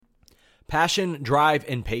Passion, drive,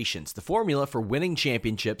 and patience. The formula for winning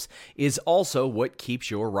championships is also what keeps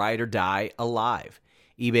your ride or die alive.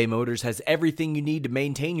 eBay Motors has everything you need to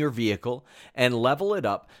maintain your vehicle and level it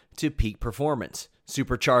up to peak performance.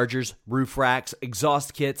 Superchargers, roof racks,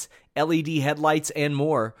 exhaust kits, LED headlights, and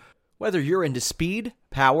more. Whether you're into speed,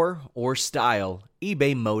 power, or style,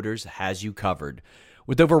 eBay Motors has you covered.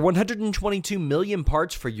 With over 122 million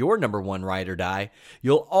parts for your number one ride or die,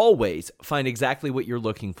 you'll always find exactly what you're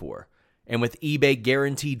looking for. And with eBay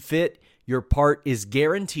Guaranteed Fit, your part is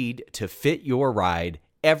guaranteed to fit your ride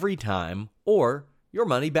every time or your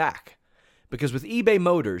money back. Because with eBay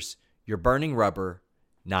Motors, you're burning rubber,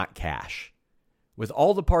 not cash. With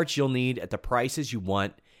all the parts you'll need at the prices you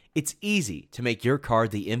want, it's easy to make your car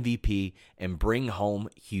the MVP and bring home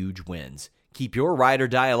huge wins. Keep your ride or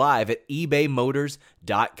die alive at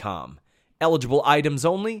ebaymotors.com. Eligible items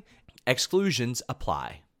only. Exclusions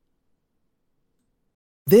apply.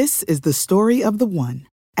 This is the story of the one.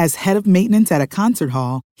 As head of maintenance at a concert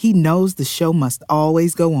hall, he knows the show must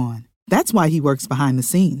always go on. That's why he works behind the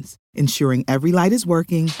scenes, ensuring every light is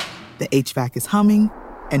working, the HVAC is humming,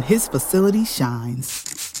 and his facility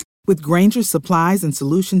shines. With Grainger's supplies and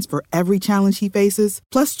solutions for every challenge he faces,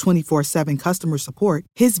 plus 24/7 customer support,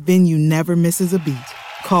 his venue never misses a beat.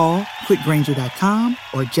 Call quickgrainger.com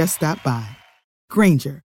or just stop by.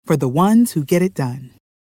 Grainger, for the ones who get it done.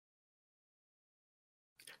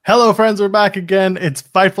 Hello, friends. We're back again. It's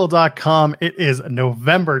Fightful.com. It is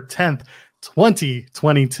November 10th,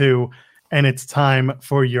 2022, and it's time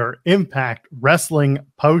for your Impact Wrestling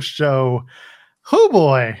post-show. Oh,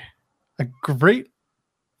 boy.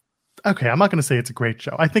 Okay, I'm not going to say it's a great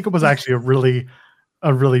show. I think it was actually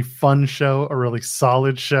a really fun show, a really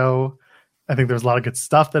solid show. I think there's a lot of good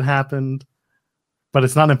stuff that happened, but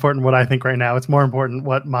it's not important what I think right now. It's more important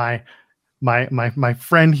what my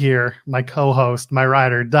friend here, my co-host, my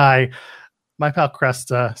ride or die, my pal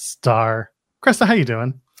Cresta Star. Cresta, how you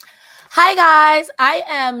doing? Hi, guys. I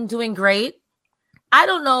am doing great. I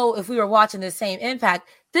don't know if we were watching the same Impact.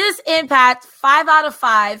 This Impact, 5 out of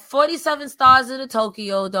 5, 47 stars in the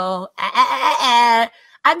Tokyo Dome. I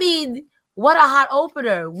mean, what a hot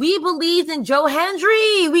opener. We believed in Joe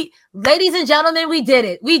Hendry. Ladies and gentlemen, we did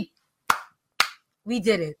it. We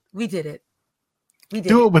did it. We did it.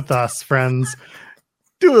 Do it with us, friends.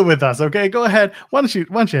 Do it with us, okay? Go ahead. Why don't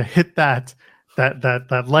you hit that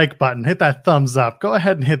like button, hit that thumbs up. Go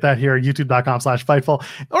ahead and hit that here at youtube.com/Fightful.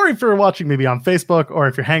 Or if you're watching maybe on Facebook, or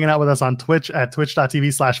if you're hanging out with us on Twitch at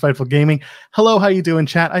twitch.tv/Fightful Gaming. Hello, how you doing,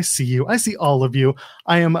 chat? I see you. I see all of you.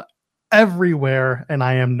 I am everywhere and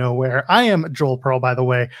I am nowhere. I am Joel Pearl, by the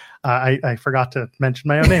way. I forgot to mention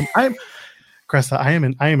my own name. Cresta, I am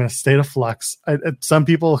in a state of flux. Some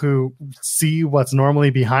people who see what's normally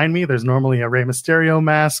behind me, there's normally a Rey Mysterio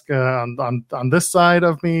mask on this side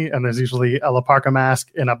of me, and there's usually Ella Parka mask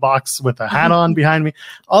in a box with a hat on behind me.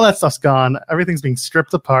 All that stuff's gone. Everything's being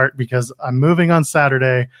stripped apart because I'm moving on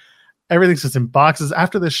Saturday. Everything's just in boxes.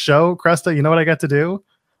 After this show, Cresta, you know what I get to do?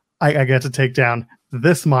 I get to take down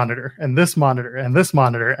this monitor and this monitor and this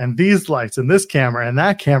monitor and these lights and this camera and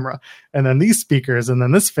that camera and then these speakers and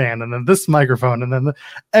then this fan and then this microphone and then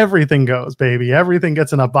everything goes, baby. Everything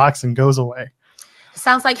gets in a box and goes away.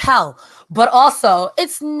 Sounds like hell, but also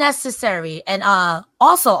it's necessary. And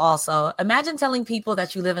also imagine telling people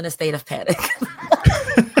that you live in a state of panic.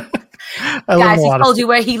 Guys, he told you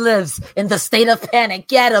where he lives, in the state of panic.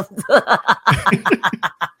 Get him.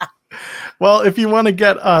 Well, if you want to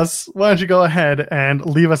get us, why don't you go ahead and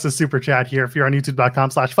leave us a super chat here. If you're on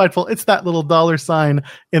youtube.com/Fightful, it's that little $sign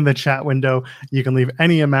in the chat window. You can leave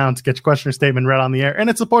any amount, get your question or statement read on the air. And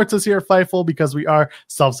it supports us here at Fightful because we are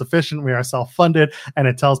self-sufficient, we are self-funded, and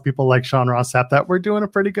it tells people like Sean Ross Sapp that we're doing a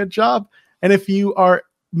pretty good job. And if you are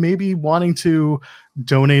maybe wanting to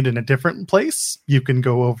donate in a different place, you can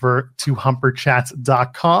go over to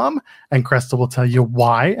humperchats.com and Cresta will tell you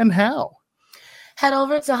why and how. Head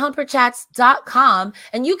over to humperchats.com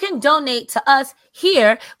and you can donate to us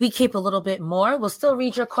here. We keep a little bit more. We'll still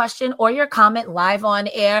read your question or your comment live on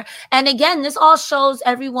air. And again, this all shows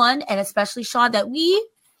everyone, and especially Sean, that we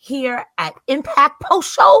here at Impact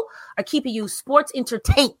Post Show are keeping you sports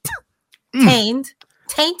entertained.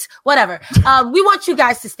 Whatever. We want you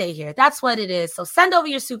guys to stay here. That's what it is. So send over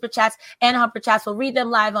your super chats and Humper Chats. We'll read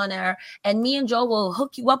them live on air. And me and Joe will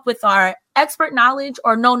hook you up with our expert knowledge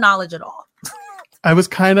or no knowledge at all. I was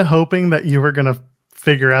kind of hoping that you were going to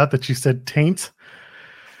figure out that you said taint.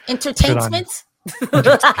 Entertainment?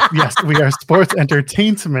 Yes, we are sports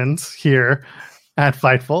entertainment here at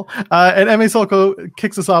Fightful. And M.A. Solko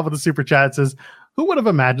kicks us off with a super chat. Says, who would have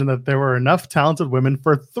imagined that there were enough talented women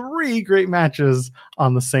for 3 great matches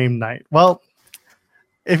on the same night? Well,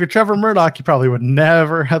 If you're Trevor Murdoch, you probably would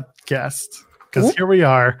never have guessed, because here we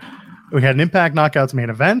are. We had an Impact Knockouts main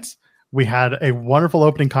event. We had a wonderful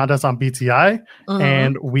opening contest on BTI,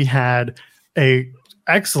 and we had a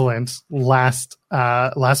excellent last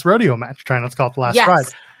rodeo match. Trying not to call it the last ride.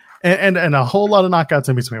 And a whole lot of knockouts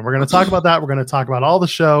in between. We're going to talk about that. We're going to talk about all the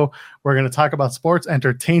show. We're going to talk about sports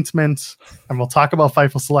entertainment, and we'll talk about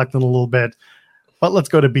Fightful Select in a little bit. But let's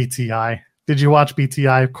go to BTI. Did you watch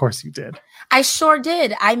BTI? Of course you did. I sure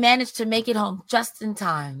did. I managed to make it home just in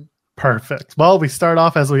time. Perfect. Well, we start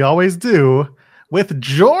off as we always do with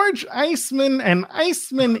George Iceman and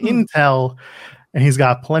Iceman Intel. And he's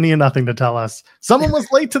got plenty of nothing to tell us. Someone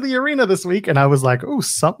was late to the arena this week, and I was like, oh,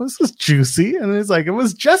 this is juicy. And it's like, it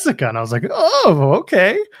was Jessica. And I was like, oh,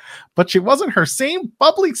 okay. But she wasn't her same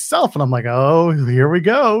bubbly self. And I'm like, oh, here we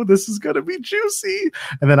go. This is going to be juicy.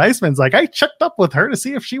 And then Iceman's like, I checked up with her to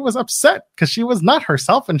see if she was upset because she was not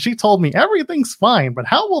herself. And she told me everything's fine. But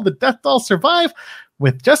how will the Death Doll survive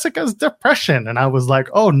with Jessica's depression? And I was like,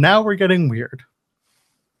 oh, now we're getting weird.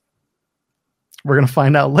 We're going to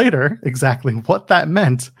find out later exactly what that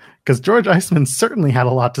meant, because George Iceman certainly had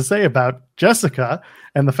a lot to say about Jessica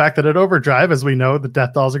and the fact that at Overdrive, as we know, the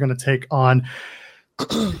Death Dolls are going to take on,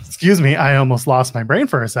 excuse me, I almost lost my brain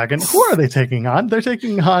for a second. Who are they taking on? They're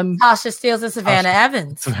taking on Tasha Steelz and Savannah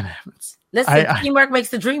Evans. Savannah Evans. Listen, teamwork makes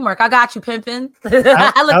the dream work. I got you, Pimpin'.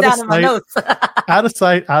 I looked down at my notes. Out of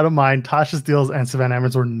sight, out of mind, Tasha Steelz and Savannah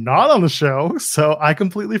Evans were not on the show, so I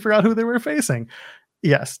completely forgot who they were facing.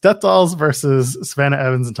 Yes, Death Dolls versus Savannah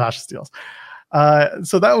Evans and Tasha Steelz.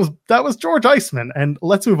 So that was George Iceman. And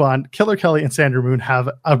let's move on. Killer Kelly and Sandra Moon have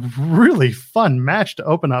a really fun match to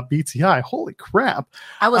open up BTI. Holy crap.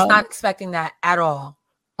 I was not expecting that at all.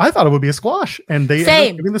 I thought it would be a squash, and they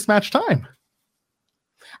ended up giving this match time.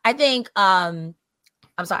 I think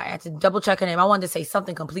I'm sorry, I had to double check her name. I wanted to say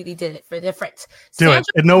something completely different. Do it.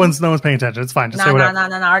 No one's paying attention. It's fine. Just say whatever. No.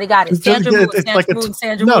 I already got it. Sandra Moon.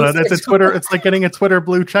 No, that's a Twitter. It's like getting a Twitter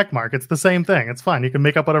blue check mark. It's the same thing. It's fine. You can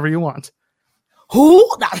make up whatever you want. Who?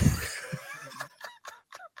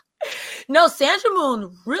 No, Sandra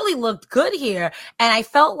Moon really looked good here, and I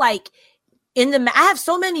felt like I have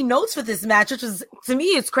so many notes for this match, which is, to me,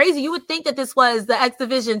 it's crazy. You would think that this was the X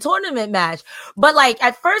Division tournament match. But like,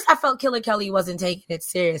 at first I felt Killer Kelly wasn't taking it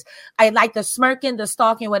serious. I like the smirking, the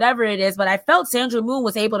stalking, whatever it is, but I felt Sandra Moon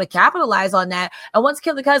was able to capitalize on that. And once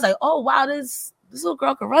Killer Kelly's like, oh wow, this little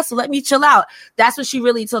girl can wrestle, let me chill out. That's when she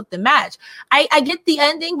really took the match. I get the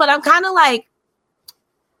ending, but I'm kind of like,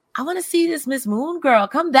 I want to see this Miss Moon girl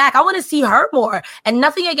come back. I want to see her more. And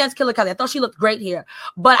nothing against Killer Kelly. I thought she looked great here.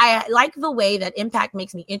 But I like the way that Impact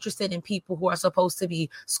makes me interested in people who are supposed to be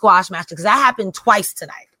squash masters, because that happened twice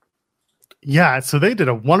tonight. Yeah, so they did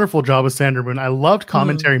a wonderful job with Sandra Moon. I loved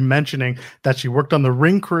commentary mentioning that she worked on the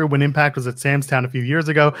ring crew when Impact was at Sam's Town a few years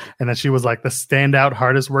ago, and that she was like the standout,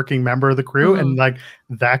 hardest working member of the crew. And like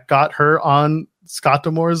that got her on Scott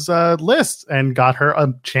D'Amore's list and got her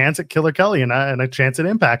a chance at Killer Kelly and a chance at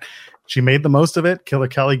Impact. She made the most of it. Killer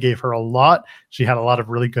Kelly gave her a lot. She had a lot of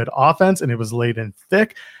really good offense, and it was laid in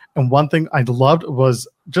thick. And one thing I loved was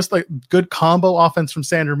just like good combo offense from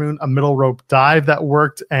Sandra Moon, a middle rope dive that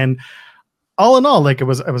worked. And all in all, like it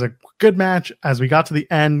was a good match. As we got to the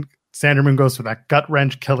end, Sandra Moon goes for that gut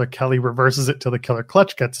wrench. Killer Kelly reverses it till the Killer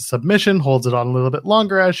Clutch gets a submission, holds it on a little bit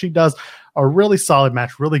longer as she does. A really solid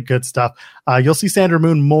match, really good stuff. You'll see Sandra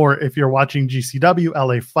Moon more if you're watching GCW,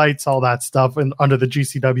 LA Fights, all that stuff, and under the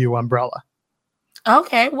GCW umbrella.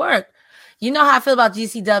 Okay, work. You know how I feel about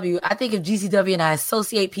GCW. I think of GCW and I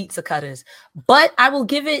associate pizza cutters, but I will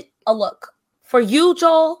give it a look. For you,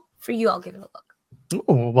 Joel, I'll give it a look.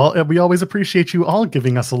 Oh, well, we always appreciate you all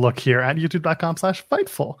giving us a look here at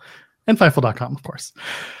youtube.com/Fightful and Fightful.com, of course.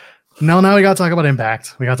 Now we got to talk about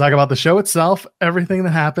Impact. We got to talk about the show itself, everything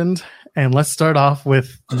that happened. And let's start off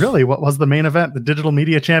with really what was the main event, the Digital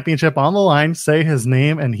Media Championship on the line. Say his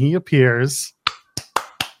name and he appears.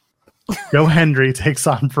 Joe Hendry takes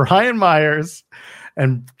on Brian Myers.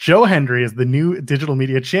 And Joe Hendry is the new Digital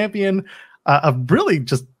Media Champion. A really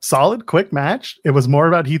just solid, quick match. It was more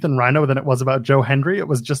about Heath and Rhino than it was about Joe Hendry. It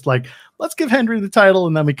was just like, let's give Hendry the title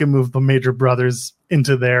and then we can move the Major Brothers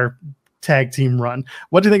into their tag team run.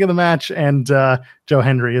 What do you think of the match? And Joe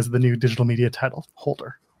Hendry is the new Digital Media title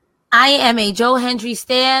holder. I am a Joe Hendry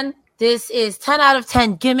stan. This is 10 out of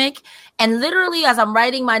 10 gimmick. And literally, as I'm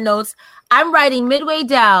writing my notes, I'm writing midway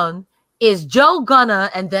down, is Joe gonna,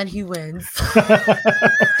 and then he wins.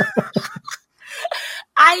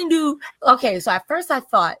 I knew, okay, so at first I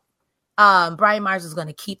thought Brian Myers was going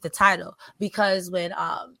to keep the title, because when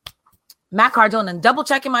Matt Cardona, and double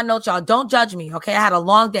checking my notes, y'all, don't judge me, okay? I had a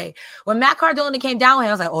long day. When Matt Cardona came down here,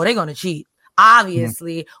 I was like, oh, they're going to cheat.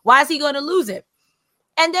 Obviously. Why is he going to lose it?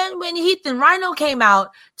 And then when Heath and Rhino came out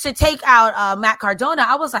to take out Matt Cardona,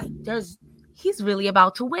 I was like, he's really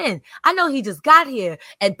about to win. I know he just got here.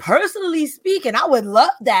 And personally speaking, I would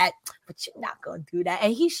love that. But you're not going to do that.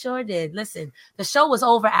 And he sure did. Listen, the show was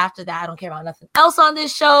over after that. I don't care about nothing else on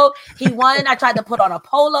this show. He won. I tried to put on a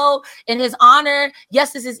polo in his honor.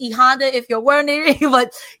 Yes, this is E Honda if you're wearing it.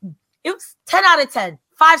 But it was 10 out of 10.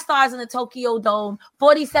 5 stars in the Tokyo Dome.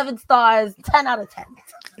 47 stars. 10 out of 10.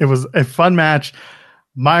 It was a fun match.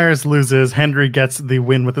 Myers loses. Hendry gets the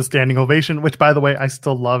win with a standing ovation, which, by the way, I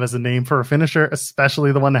still love as a name for a finisher,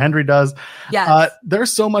 especially the one that Hendry does. Yes.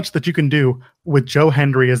 There's so much that you can do with Joe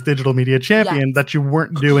Hendry as digital media champion that you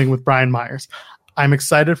weren't doing with Brian Myers. I'm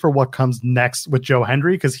excited for what comes next with Joe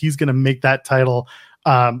Hendry because he's going to make that title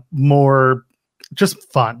more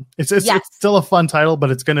just fun. It's still a fun title,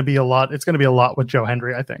 but it's going to be a lot. It's going to be a lot with Joe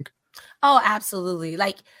Hendry, I think. Oh, absolutely.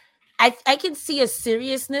 Like, I can see a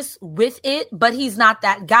seriousness with it, but he's not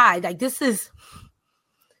that guy. Like, this is,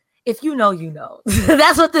 if you know, you know.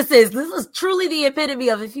 That's what this is. This is truly the epitome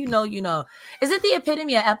of if you know, you know. Is it the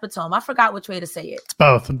epitome or epitome? I forgot which way to say it. It's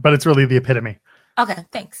both, but it's really the epitome. Okay,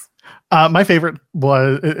 thanks. My favorite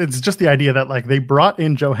it's just the idea that like they brought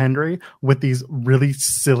in Joe Hendry with these really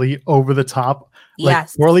silly, over the top,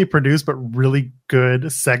 poorly produced, but really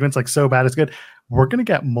good segments, like So Bad It's Good. We're going to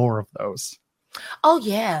get more of those. Oh,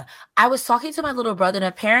 yeah. I was talking to my little brother, and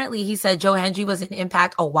apparently he said Joe Hendry was in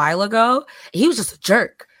Impact a while ago. He was just a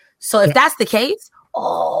jerk. So if that's the case,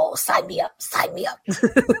 sign me up. Sign me up.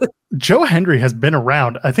 Joe Hendry has been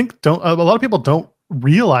around. I think a lot of people don't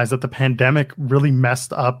realize that the pandemic really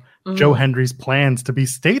messed up Joe Hendry's plans to be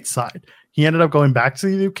stateside. He ended up going back to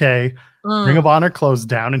the UK. Ring of Honor closed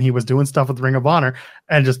down, and he was doing stuff with Ring of Honor,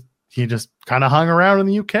 and he just kind of hung around in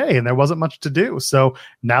the UK, and there wasn't much to do. So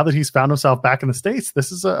now that he's found himself back in the States,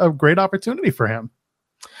 this is a great opportunity for him.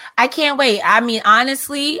 I can't wait. I mean,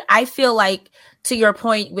 honestly, I feel like, to your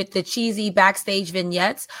point with the cheesy backstage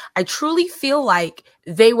vignettes, I truly feel like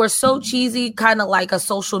they were so cheesy, kind of like a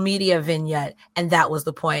social media vignette. And that was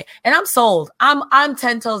the point. And I'm sold. I'm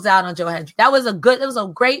 10 toes down on Joe Hendry. It was a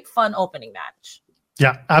great, fun opening match.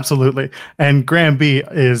 Yeah, absolutely. And Graham B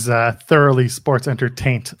is thoroughly sports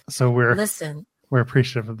entertained. So we're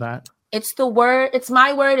appreciative of that. It's the word. It's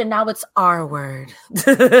my word. And now it's our word.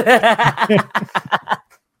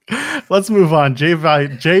 Let's move on. Jay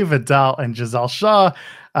Vidal and Giselle Shaw.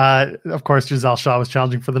 Of course, Giselle Shaw was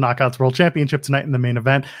challenging for the Knockouts World Championship tonight in the main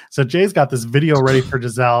event. So Jay's got this video ready for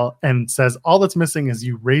Giselle and says, all that's missing is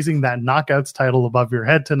you raising that Knockouts title above your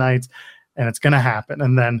head tonight. And it's going to happen.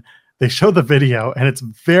 And then they show the video, and it's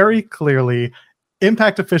very clearly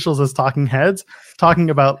Impact officials as talking heads, talking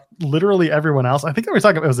about literally everyone else. I think they were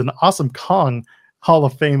talking about it was an Awesome Kong Hall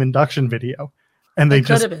of Fame induction video. And they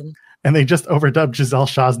just overdubbed Giselle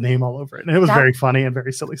Shaw's name all over it. And it was very funny and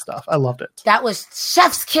very silly stuff. I loved it. That was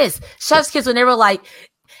Chef's Kiss. Chef's Kiss when they were like,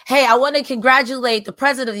 hey, I want to congratulate the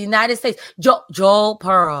president of the United States, Joel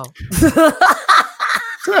Pearl.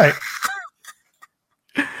 That's right.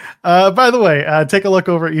 By the way, take a look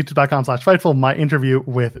over at youtube.com/Fightful. My interview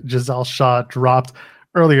with Giselle Shaw dropped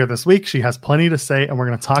earlier this week. She has plenty to say, and we're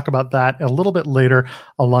going to talk about that a little bit later,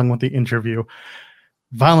 along with the interview.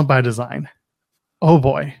 Violent by Design. Oh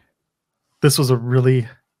boy. This was a really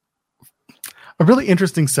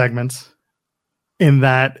interesting segment in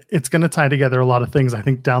that it's going to tie together a lot of things, I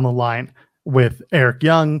think, down the line with Eric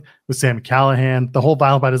Young, with Sami Callihan, the whole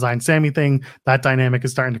Violent by Design Sami thing. That dynamic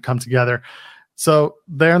is starting to come together. So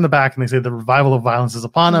they're in the back and they say the revival of violence is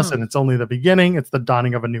upon us, and it's only the beginning. It's the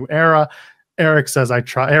dawning of a new era. Eric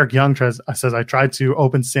Young says, I tried to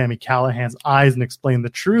open Sami Callihan's eyes and explain the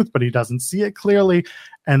truth, but he doesn't see it clearly,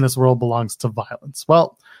 and this world belongs to violence.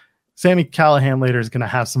 Well, Sami Callihan later is going to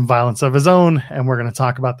have some violence of his own, and we're going to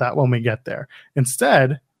talk about that when we get there.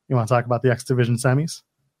 Instead, you want to talk about the X Division semis?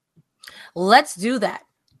 Let's do that.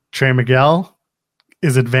 Trey Miguel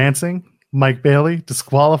is advancing. Mike Bailey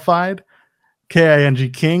disqualified.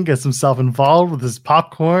 King gets himself involved with his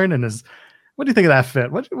popcorn and his. What do you think of that fit?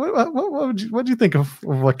 What do you think of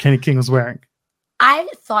what Kenny King was wearing? I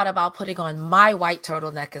thought about putting on my white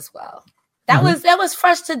turtleneck as well. That was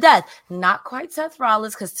fresh to death. Not quite Seth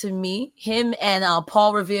Rollins, because to me, him and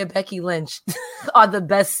Paul Revere, Becky Lynch are the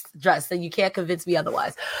best dressed, and you can't convince me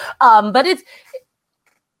otherwise. But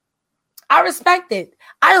I respect it.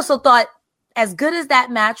 I also thought, as good as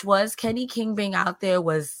that match was, Kenny King being out there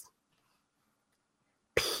was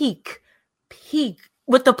peak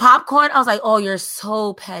with the popcorn. I was like, oh, you're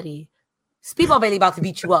so petty. Speedball Bailey about to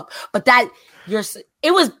beat you up, but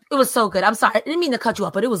it was so good. I'm sorry, I didn't mean to cut you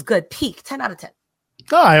up, but it was good. Peak 10 out of 10.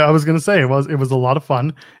 Oh, I was going to say it was a lot of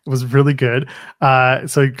fun. It was really good.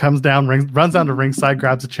 So he comes down, runs down to ringside,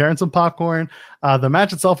 grabs a chair and some popcorn. The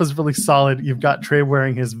match itself is really solid. You've got Trey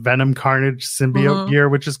wearing his Venom Carnage symbiote gear,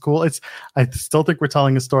 which is cool. I still think we're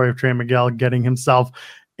telling a story of Trey Miguel getting himself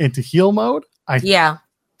into heel mode. I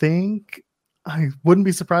think I wouldn't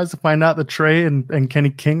be surprised to find out that Trey and Kenny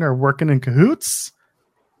King are working in cahoots.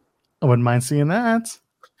 I wouldn't mind seeing that.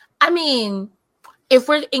 I mean, if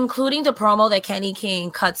we're including the promo that Kenny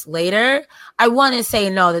King cuts later, I want to say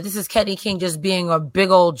no, that this is Kenny King just being a big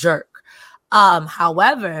old jerk.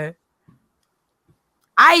 However,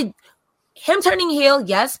 him turning heel,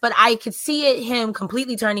 yes, but I could see him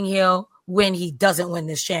completely turning heel when he doesn't win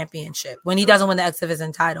this championship, when he doesn't win the X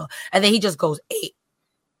Division title, and then he just goes 8.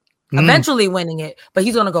 Eventually winning it, but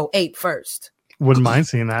he's going to go 8 first. Wouldn't mind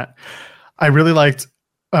seeing that. I really liked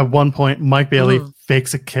at one point Mike Bailey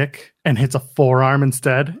fakes a kick and hits a forearm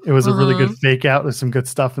instead. It was a really good fake out. There's some good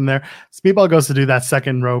stuff in there. Speedball goes to do that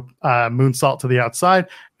second rope moonsault to the outside,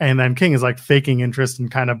 and then King is like faking interest and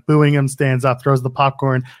kind of booing him, stands up, throws the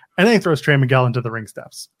popcorn, and then he throws Trey Miguel into the ring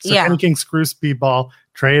steps. So Kenny King screws Speedball.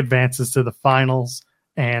 Trey advances to the finals,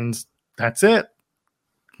 and that's it.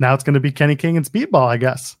 Now it's going to be Kenny King and Speedball, I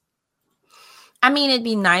guess. I mean, it'd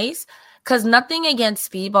be nice because nothing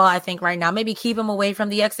against Speedball, I think right now, maybe keep him away from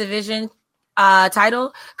the X Division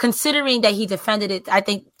title, considering that he defended it, I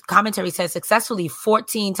think commentary says successfully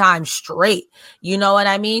 14 times straight. You know what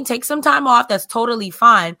I mean? Take some time off. That's totally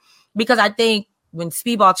fine, because I think when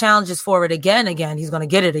Speedball challenges for it again, he's going to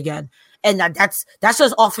get it again. And that's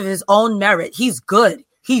just off of his own merit. He's good.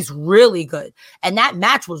 He's really good. And that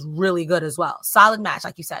match was really good as well. Solid match,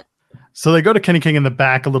 like you said. So they go to Kenny King in the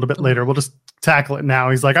back a little bit later. We'll just tackle it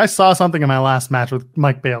now. He's like, I saw something in my last match with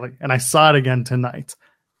Mike Bailey, and I saw it again tonight.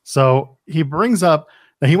 So he brings up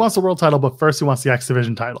that he wants the world title, but first he wants the X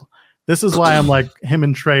Division title. This is why I'm like, him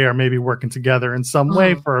and Trey are maybe working together in some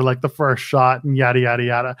way for like the first shot and yada, yada,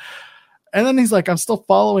 yada. And then he's like, I'm still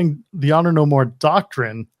following the Honor No More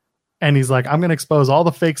doctrine. And he's like, I'm going to expose all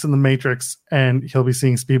the fakes in the Matrix, and he'll be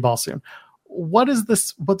seeing Speedball soon. What is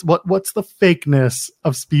this? What's the fakeness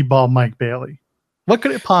of Speedball Mike Bailey? What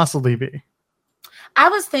could it possibly be? I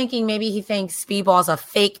was thinking maybe he thinks Speedball's a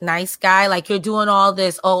fake nice guy. Like, you're doing all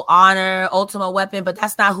this, honor, Ultimate Weapon, but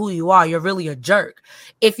that's not who you are. You're really a jerk.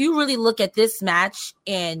 If you really look at this match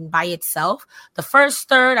and by itself, the first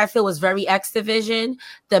third I feel was very X Division.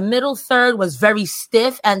 The middle third was very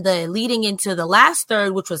stiff, and the leading into the last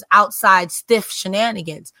third, which was outside stiff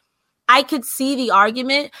shenanigans. I could see the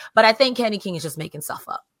argument, but I think Kenny King is just making stuff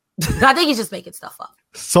up. I think he's just making stuff up.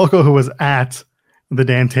 Sulko, who was at the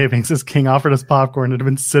Dan taping, says King offered us popcorn and had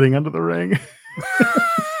been sitting under the ring.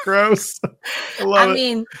 Gross. I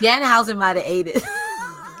mean, Danhausen might have ate it.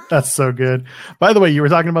 That's so good. By the way, you were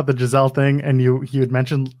talking about the Giselle thing, and you had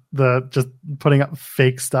mentioned the just putting up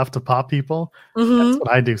fake stuff to pop people. That's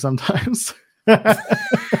what I do sometimes.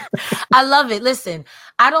 I love it. Listen,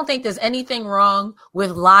 I don't think there's anything wrong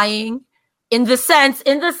with lying in the sense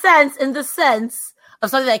of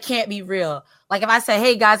something that can't be real. Like if I say,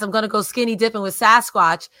 hey guys, I'm going to go skinny dipping with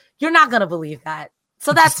Sasquatch, you're not going to believe that.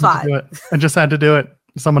 So that's fine. I just had to do it.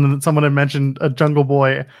 Someone had mentioned a Jungle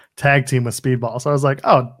Boy tag team with Speedball. So I was like,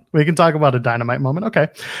 oh, we can talk about a Dynamite moment. Okay.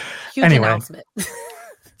 Huge announcement.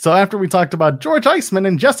 So after we talked about George Iceman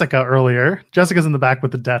and Jessica earlier, Jessica's in the back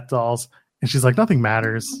with the Death Dolls. And she's like, nothing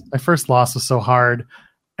matters. My first loss was so hard.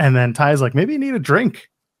 And then Ty's like, maybe you need a drink.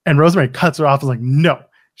 And Rosemary cuts her off and is like, no.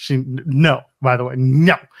 No, by the way,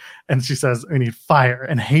 no. And she says, we need fire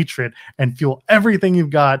and hatred and fuel everything you've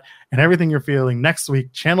got and everything you're feeling next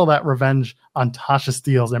week. Channel that revenge on Tasha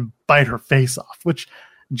Steelz and bite her face off, which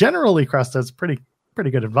generally Cresta is pretty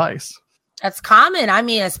good advice. That's common. I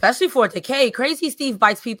mean, especially for Decay. Crazy Steve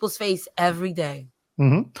bites people's face every day.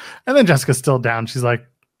 And then Jessica's still down. She's like,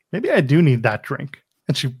 maybe I do need that drink.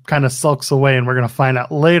 And she kind of sulks away, and we're going to find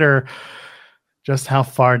out later just how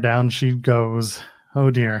far down she goes. Oh,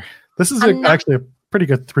 dear. This is actually a pretty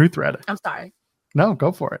good through thread. I'm sorry. No,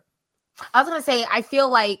 go for it. I was going to say, I feel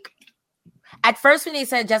like at first when they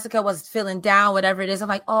said Jessica was feeling down, whatever it is, I'm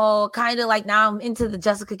like, oh, kind of like now I'm into the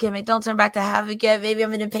Jessica gimmick. Don't turn back to Havoc yet. Maybe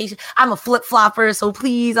I'm an impatient. I'm a flip-flopper, so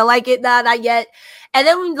please, I like it. Nah, not yet. And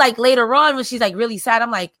then like later on when she's like really sad, I'm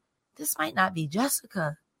like, this might not be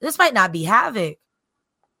Jessica. This might not be Havoc.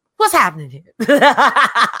 What's happening here?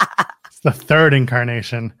 It's the third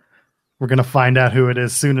incarnation. We're going to find out who it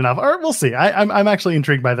is soon enough, or we'll see. I'm actually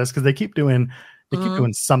intrigued by this because they keep doing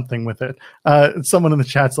something with it. Someone in the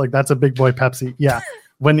chat's like, that's a big boy Pepsi. Yeah.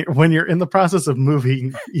 When you're in the process of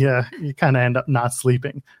moving, yeah, you kind of end up not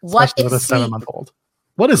sleeping, especially with a 7-month-old.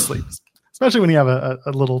 What is sleep? Especially when you have a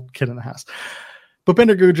little kid in the house.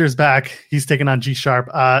 Bhupinder Gujar's back. He's taking on G Sharp.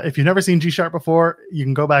 If you've never seen G Sharp before, you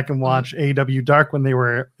can go back and watch AEW Dark when they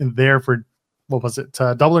were there for, what was it,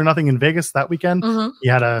 Double or Nothing in Vegas that weekend. He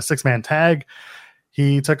had a 6-man tag.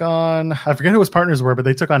 He took on, I forget who his partners were, but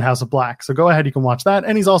they took on House of Black. So go ahead, you can watch that.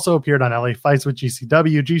 And he's also appeared on LA Fights with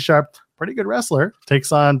GCW. G Sharp, pretty good wrestler, takes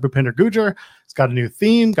on Bhupinder Gujar. He's got a new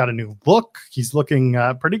theme, got a new look. He's looking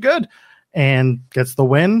pretty good and gets the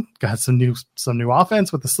win. Got some new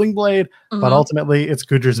offense with the sling blade, but ultimately it's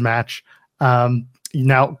Gujar's match.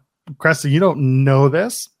 Now, Cresta, you don't know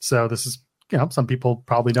this, so this is, some people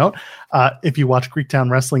probably don't. If you watch Greektown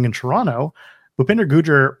Wrestling in Toronto, Bhupinder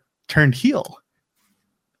Gujar turned heel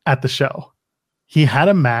at the show. He had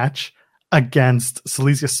a match against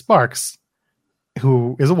Silesia Sparks,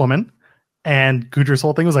 who is a woman, and Gujar's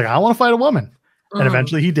whole thing was like, I want to fight a woman. And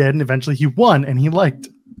eventually he did, and eventually he won, and he liked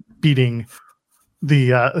beating the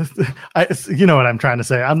you know what I'm trying to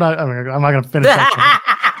say. I'm not going to finish that.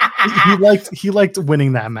 he liked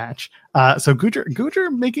winning that match. So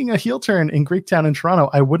Gujar making a heel turn in Greektown in Toronto.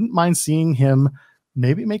 I wouldn't mind seeing him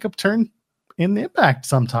maybe make a turn in the Impact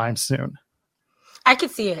sometime soon. I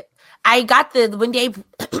could see it. I got when they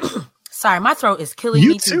sorry, my throat is killing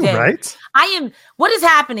me too, today. Right? What is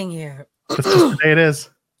happening here? That's just the day it is.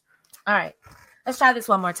 All right. Let's try this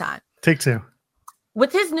one more time. Take two.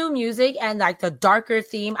 With his new music and like the darker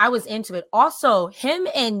theme, I was into it. Also, him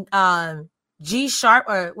and G Sharp,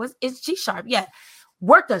 it's G Sharp, yeah,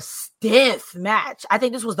 worked a stiff match. I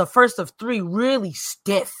think this was the first of 3 really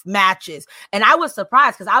stiff matches. And I was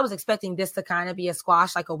surprised because I was expecting this to kind of be a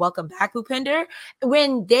squash, like a welcome back Bhupinder.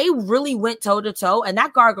 When they really went toe to toe, and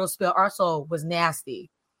that gargoyle spill also was nasty.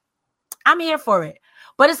 I'm here for it.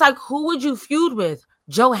 But it's like, who would you feud with?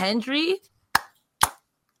 Joe Hendry?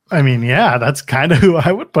 I mean, yeah, that's kind of who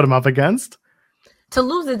I would put him up against. To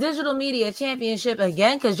lose the digital media championship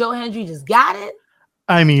again because Joe Hendry just got it?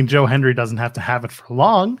 I mean, Joe Hendry doesn't have to have it for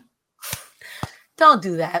long. Don't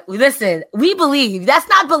do that. Listen, we believe. That's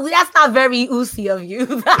not very Uzi of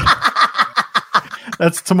you.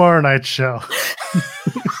 That's tomorrow night's show.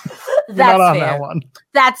 That's not on fair. That one.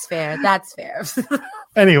 That's fair. That's fair.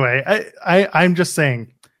 Anyway, I'm just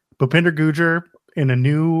saying, Bhupinder Gujar in a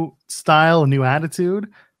new style, a new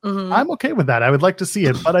attitude. I'm okay with that. I would like to see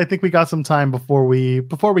it, but I think we got some time before we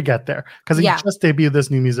get there because he just debuted this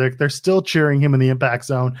new music. They're still cheering him in the Impact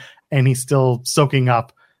Zone, and he's still soaking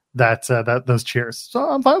up those cheers. So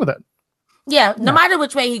I'm fine with it. Yeah, no matter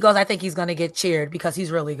which way he goes, I think he's going to get cheered because he's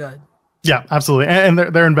really good. Yeah, absolutely, and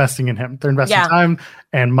they're investing in him. They're investing time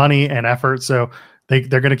and money and effort, so they're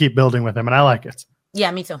going to keep building with him, and I like it. Yeah,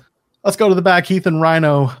 me too. Let's go to the back. Heath and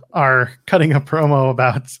Rhino are cutting a promo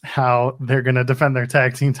about how they're going to defend their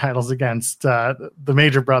tag team titles against the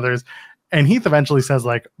Major Brothers. And Heath eventually says,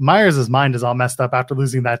 like, Myers' mind is all messed up after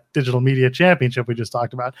losing that digital media championship we just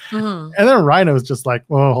talked about. And then Rhino's just like,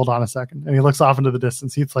 whoa, hold on a second. And he looks off into the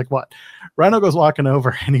distance. Heath's like, what? Rhino goes walking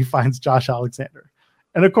over and he finds Josh Alexander.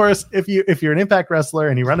 And of course, if you're an Impact wrestler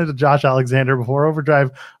and you run into Josh Alexander before Overdrive,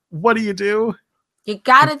 what do? You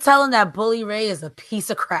gotta tell him that Bully Ray is a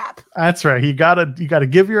piece of crap. That's right. You gotta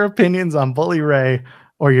give your opinions on Bully Ray,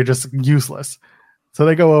 or you're just useless. So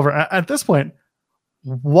they go over. At this point,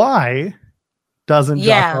 why doesn't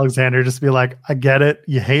Josh Alexander just be like, I get it,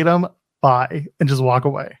 you hate him, bye, and just walk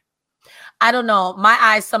away? I don't know. My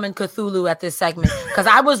eyes summoned Cthulhu at this segment because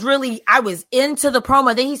I was into the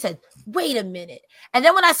promo. Then he said, wait a minute. And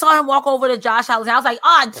then when I saw him walk over to Josh Alexander, I was like,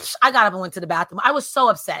 I got up and went to the bathroom. I was so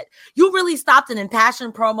upset. You really stopped an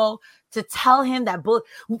impassioned promo to tell him that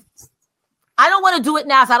I don't want to do it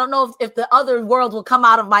now, so I don't know if the other world will come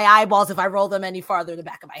out of my eyeballs if I roll them any farther in the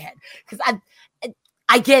back of my head. Because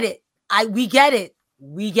I get it. We get it.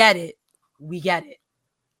 We get it. We get it.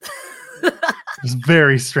 It's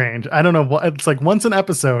very strange. I don't know what it's like. Once an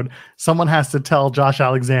episode, someone has to tell Josh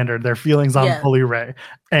Alexander their feelings on Bully Ray,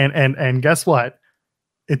 and guess what?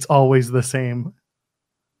 It's always the same.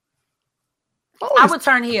 I would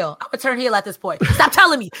turn heel. At this point. Stop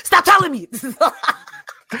telling me. Stop telling me.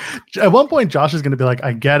 At one point, Josh is going to be like,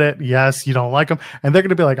 I get it. Yes, you don't like him. And they're going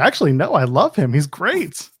to be like, actually, no, I love him. He's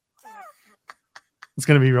great. It's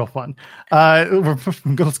going to be real fun.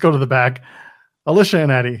 Let's go to the back. Alicia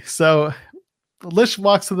and Eddie. So Lish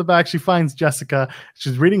walks to the back. She finds Jessica.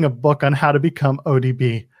 She's reading a book on how to become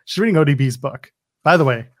ODB. She's reading ODB's book. By the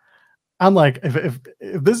way, I'm like, if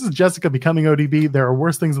this is Jessica becoming ODB, there are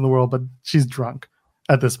worse things in the world, but she's drunk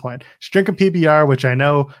at this point. She's drinking PBR, which I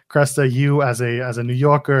know, Cresta, you as a New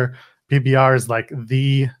Yorker, PBR is like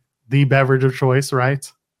the beverage of choice,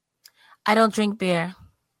 right? I don't drink beer.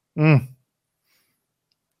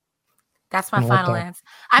 That's my final answer.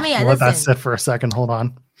 I mean, let that sit for a second. Hold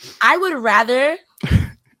on. I would rather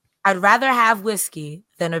I'd rather have whiskey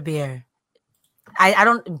than a beer. I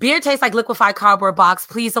don't. Beer tastes like liquefied cardboard box.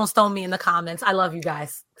 Please don't stone me in the comments. I love you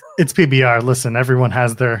guys. It's PBR. Listen, everyone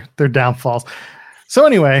has their downfalls. So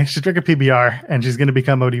anyway, she's drinking PBR and she's going to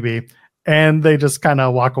become ODB. And they just kind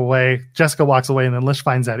of walk away. Jessica walks away, and then Lish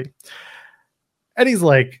finds Eddie. Eddie's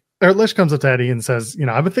like, or Lish comes up to Eddie and says,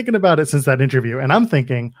 I've been thinking about it since that interview. And I'm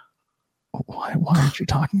thinking, why aren't you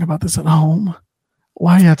talking about this at home?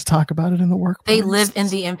 Why do you have to talk about it in the workplace? They live in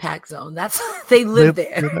the impact zone. They live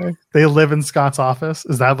there. They live in Scott's office.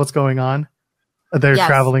 Is that what's going on? They're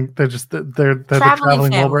traveling. They're the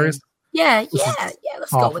traveling Wilburys. Yeah.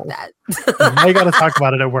 Let's go with that. Why you got to talk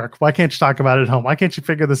about it at work? Why can't you talk about it at home? Why can't you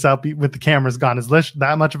figure this out with the cameras gone? Is Lish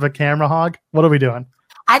that much of a camera hog? What are we doing?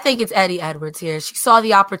 I think it's Eddie Edwards here. She saw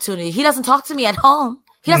the opportunity. He doesn't talk to me at home.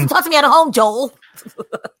 He doesn't talk to me at home, Joel.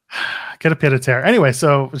 Get a pit of tear. Anyway,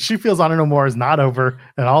 so she feels Honor No More is not over,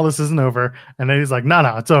 and all this isn't over. And then he's like,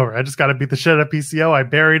 no, it's over. I just got to beat the shit out of PCO. I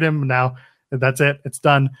buried him. Now that's it. It's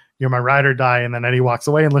done. You're my ride or die. And then Eddie walks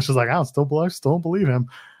away, and Lish is like, I still don't believe him.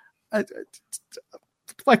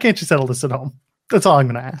 Why can't you settle this at home? That's all I'm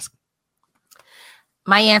going to ask.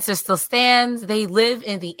 My answer still stands. They live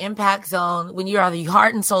in the impact zone. When you are the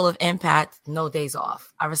heart and soul of impact, no days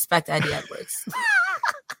off. I respect Eddie Edwards.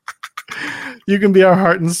 You can be our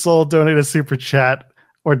heart and soul. Donate a super chat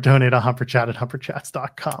or donate a humperchat at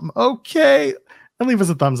humperchats.com. Okay. And leave us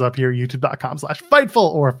a thumbs up here,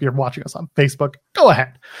 youtube.com/Fightful. Or if you're watching us on Facebook, go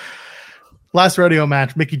ahead. Last rodeo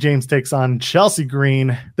match, Mickie James takes on Chelsea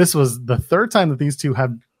Green. This was the third time that these two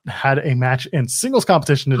have had a match in singles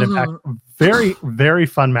competition at Impact. Very, very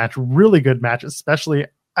fun match. Really good match, especially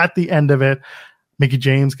at the end of it. Mickie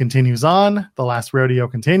James continues on. The last rodeo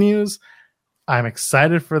continues. I'm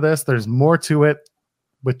excited for this. There's more to it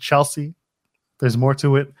with Chelsea. There's more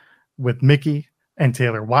to it with Mickie and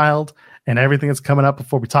Taylor Wilde and everything that's coming up.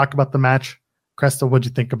 Before we talk about the match, Cresta, what'd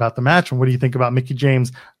you think about the match? And what do you think about Mickie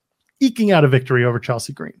James eking out a victory over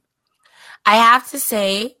Chelsea Green? I have to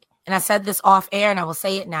say, and I said this off air and I will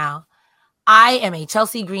say it now, I am a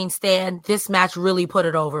Chelsea Green stan. This match really put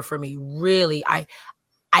it over for me. Really.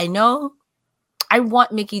 I know I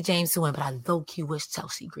want Mickie James to win, but I low-key wish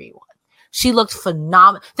Chelsea Green won. She looked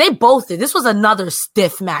phenomenal. They both did. This was another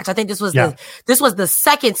stiff match. I think this was the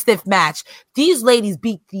second stiff match. These ladies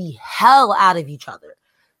beat the hell out of each other.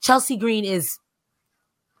 Chelsea Green is,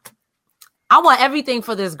 I want everything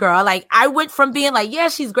for this girl. Like, I went from being like, yeah,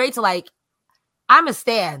 she's great to like, I'm a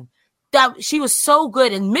stan. That she was so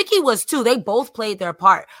good, and Mickie was too. They both played their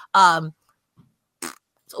part. I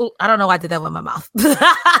don't know why I did that with my mouth.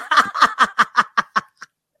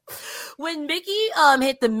 When Mickie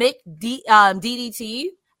hit the DDT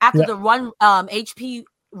after the one HP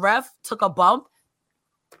ref took a bump,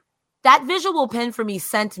 that visual pin for me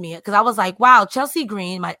sent me because I was like, wow, Chelsea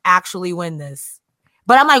Green might actually win this.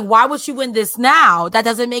 But I'm like, why would she win this now? That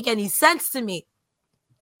doesn't make any sense to me.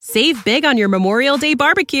 Save big on your Memorial Day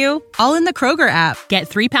barbecue, all in the Kroger app. Get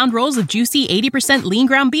 3-pound rolls of juicy 80% lean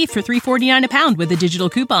ground beef for $3.49 a pound with a digital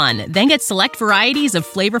coupon. Then get select varieties of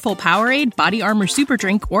flavorful Powerade, Body Armor Super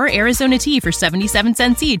Drink, or Arizona tea for 77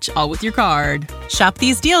 cents each, all with your card. Shop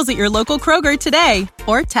these deals at your local Kroger today,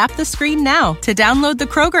 or tap the screen now to download the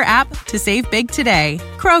Kroger app to save big today.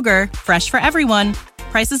 Kroger, fresh for everyone.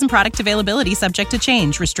 Prices and product availability subject to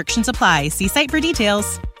change. Restrictions apply. See site for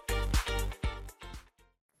details.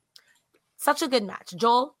 Such a good match.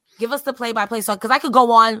 Joel, give us the play-by-play song, because I could go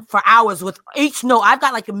on for hours with each note. I've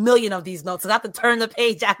got like a million of these notes, so I have to turn the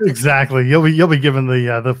page after. Exactly. You'll be given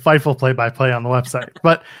the Fightful play-by-play on the website.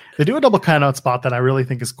 But they do a double count-out spot that I really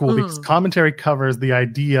think is cool because commentary covers the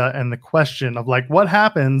idea and the question of like what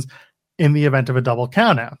happens in the event of a double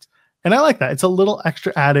count-out. And I like that. It's a little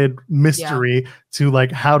extra added mystery to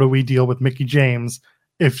like how do we deal with Mickie James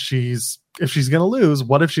if she's going to lose.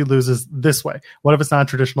 What if she loses this way? What if it's not a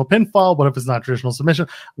traditional pinfall? What if it's not a traditional submission?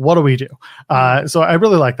 What do we do? So I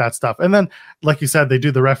really like that stuff. And then, like you said, they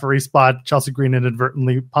do the referee spot. Chelsea Green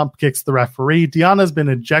inadvertently pump kicks the referee. Deanna's been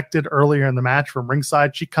ejected earlier in the match from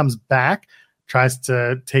ringside. She comes back, tries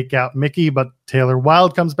to take out Mickie, but Taylor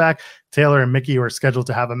Wilde comes back. Taylor and Mickie were scheduled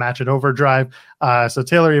to have a match at Overdrive. So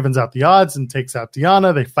Taylor evens out the odds and takes out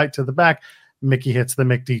Deanna. They fight to the back. Mickie hits the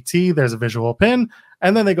McDT. There's a visual pin.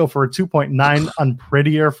 And then they go for a 2.9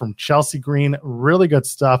 unprettier from Chelsea Green. Really good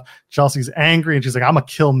stuff. Chelsea's angry and she's like, I'm going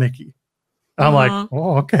to kill Mickie. And I'm like,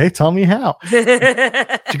 oh, okay. Tell me how.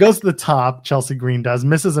 She goes to the top. Chelsea Green does.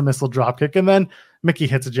 Misses a missile dropkick. And then Mickie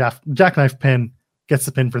hits a jackknife pin. Gets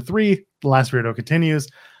the pin for 3. The last weirdo continues.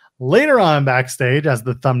 Later on backstage, as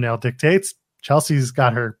the thumbnail dictates, Chelsea's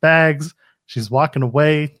got her bags. She's walking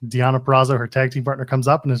away. Deonna Purrazzo, her tag team partner, comes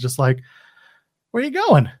up and is just like, Where are you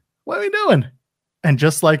going? What are we doing? And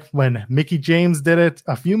just like when Mickie James did it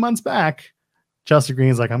a few months back, Chelsea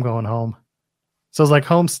Green's like, I'm going home. So it's like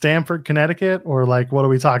home Stamford, Connecticut, or like, what are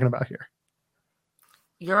we talking about here?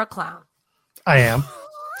 You're a clown. I am.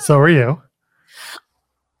 So are you.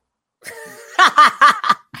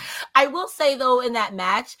 I will say, though, in that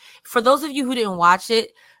match, for those of you who didn't watch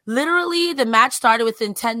it, literally the match started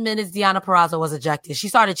within 10 minutes. Deonna Purrazzo was ejected. She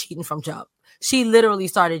started cheating from jump. She literally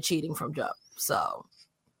started cheating from jump. So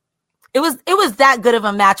it was that good of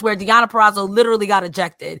a match where Deonna Purrazzo literally got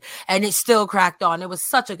ejected and it still cracked on. It was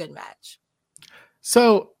such a good match.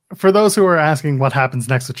 So for those who are asking what happens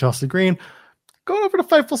next with Chelsea Green, go over to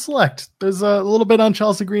Fightful Select. There's a little bit on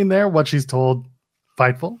Chelsea Green there, what she's told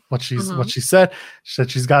Fightful, what she said. She said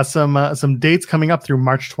she's got some dates coming up through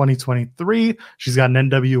March 2023. She's got an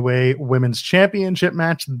NWA Women's Championship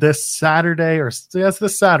match this Saturday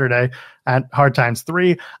at Hard Times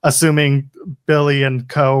 3, assuming Billy and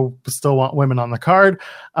co still want women on the card.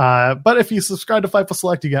 But if you subscribe to Fightful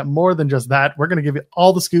Select, you get more than just that. We're going to give you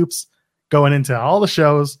all the scoops going into all the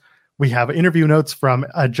shows. We have interview notes from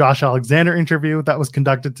a Josh Alexander interview that was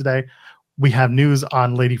conducted today. We have news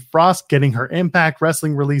on Lady Frost getting her Impact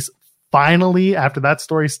Wrestling release finally after that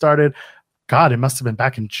story started. God, it must have been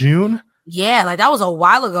back in June. Yeah, like that was a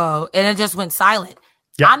while ago, and it just went silent.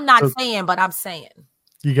 Yeah, I'm not saying, but I'm saying.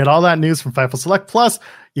 You get all that news from Fightful Select. Plus,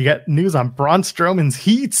 you get news on Braun Strowman's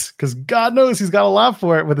heat, because God knows he's got a lot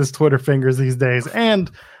for it with his Twitter fingers these days. And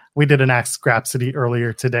we did an Ask Grapsody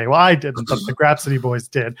earlier today. Well, I didn't, but the Grapsody boys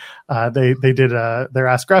did. They did their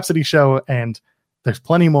Ask Grapsody show, and there's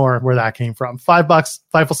plenty more where that came from. $5,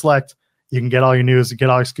 Fightful Select. You can get all your news, you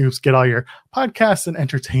get all your scoops, get all your podcasts and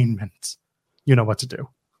entertainment. You know what to do.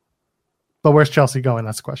 But where's Chelsea going?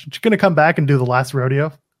 That's the question. She's going to come back and do the last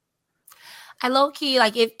rodeo? I low-key,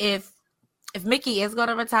 like, if Mickie is going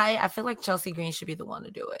to retire, I feel like Chelsea Green should be the one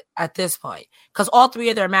to do it at this point. Because all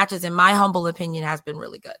three of their matches, in my humble opinion, have been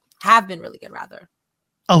really good.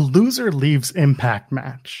 A loser leaves Impact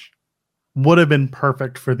match would have been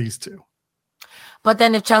perfect for these two. But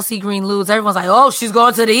then if Chelsea Green loses, everyone's like, oh, she's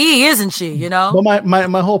going to the E, isn't she? You know? Well,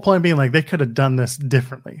 my whole point being, like, they could have done this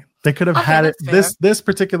differently. They could have had it. This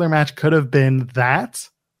particular match could have been that,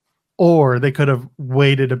 or they could have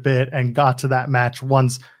waited a bit and got to that match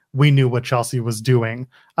once we knew what Chelsea was doing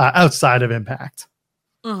outside of Impact.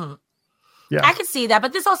 Mm-hmm. Yeah, I can see that.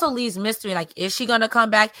 But this also leaves mystery. Like, is she going to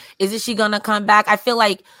come back? Isn't she going to come back? I feel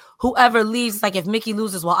like whoever leaves, like if Mickie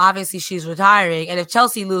loses, well, obviously she's retiring. And if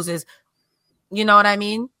Chelsea loses, you know what I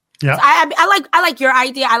mean? Yeah. So I like your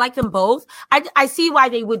idea. I like them both. I see why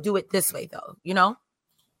they would do it this way, though. You know?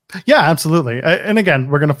 Yeah, absolutely. And again,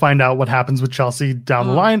 we're going to find out what happens with Chelsea down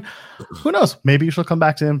the line. Who knows? Maybe she'll come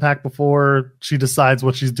back to Impact before she decides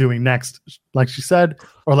what she's doing next. Like she said,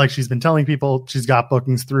 or like she's been telling people, she's got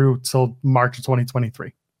bookings through till March of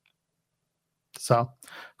 2023. So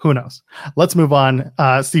who knows? Let's move on.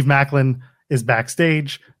 Steve Maclin is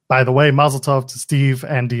backstage. By the way, mazel tov to Steve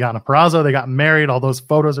and Deonna Purrazzo. They got married. All those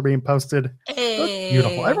photos are being posted. Hey.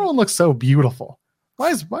 Beautiful. Everyone looks so beautiful.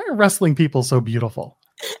 Why are wrestling people so beautiful?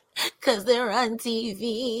 Because they're on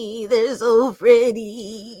TV. They're so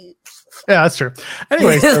pretty. Yeah, that's true.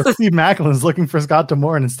 Anyway, so Steve Maclin is looking for Scott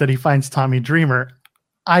D'Amore, and instead he finds Tommy Dreamer.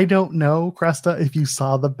 I don't know, Cresta, if you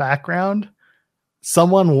saw the background.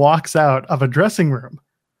 Someone walks out of a dressing room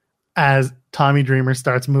as Tommy Dreamer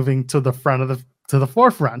starts moving to the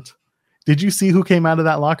forefront. Did you see who came out of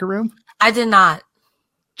that locker room? I did not.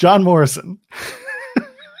 John Morrison.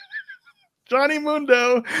 Johnny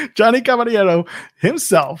Mundo, Johnny Caballero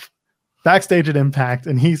himself, backstage at Impact,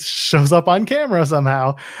 and he shows up on camera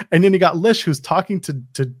somehow. And then you got Lish, who's talking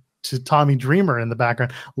to Tommy Dreamer in the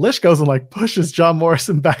background. Lish goes and like pushes John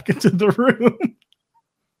Morrison back into the room.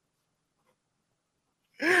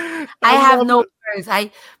 I have no words.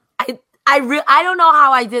 I don't know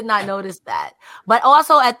how I did not notice that. But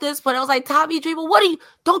also at this point, I was like, Tommy Dreamer,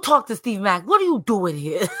 don't talk to Steve Mack. What are you doing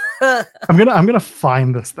here? I'm gonna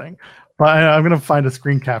find this thing. But I'm gonna find a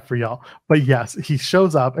screen cap for y'all. But yes, he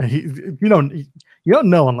shows up, and you don't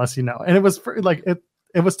know unless you know. And it was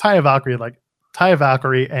it was Taya Valkyrie. Like Taya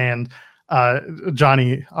Valkyrie and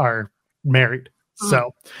Johnny are married,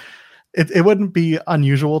 so it wouldn't be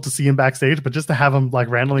unusual to see him backstage. But just to have him like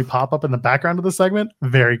randomly pop up in the background of the segment,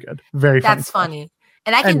 very good, very funny. That's funny.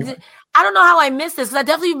 And I don't know how I missed this, because I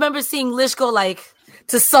definitely remember seeing Lish go like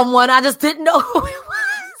to someone. I just didn't know who it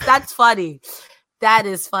was. That's funny. That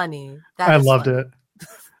is funny. I loved it.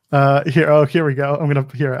 Here we go.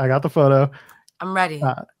 I got the photo. I'm ready.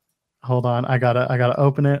 Hold on. I gotta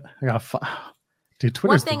open it. Dude,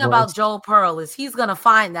 Twitter's one thing about Joel Pearl is he's gonna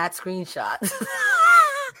find that screenshot.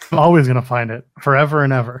 I'm always going to find it forever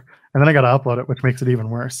and ever. And then I got to upload it, which makes it even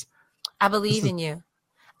worse. I believe in you.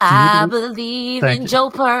 I believe in Joe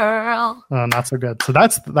Pearl. Oh, not so good. So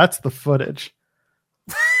that's the footage.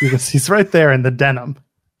 Because he's right there in the denim.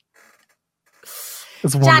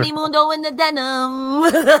 It's Johnny Mundo in the denim.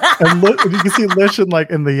 And you can see Lish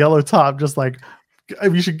in the yellow top, just like,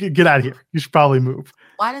 you should get out of here. You should probably move.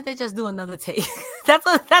 Why didn't they just do another tape? That's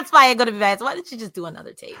why I'm going to be mad. Why didn't you just do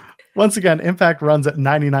another tape? Once again, Impact runs at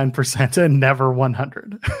 99% and never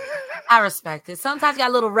 100. I respect it. Sometimes you got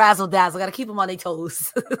a little razzle dazzle. Got to keep them on their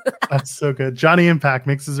toes. That's so good. Johnny Impact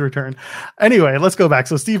makes his return. Anyway, let's go back.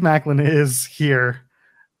 So Steve Maclin is here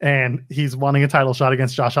and he's wanting a title shot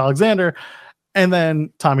against Josh Alexander. And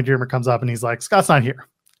then Tommy Dreamer comes up and he's like, Scott's not here.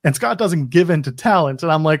 And Scott doesn't give in to talent.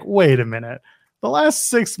 And I'm like, wait a minute. The last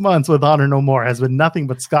 6 months with Honor No More has been nothing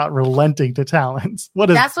but Scott relenting to talent.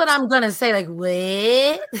 That's what I'm going to say. Like,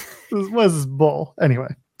 what? What is this bull? Anyway.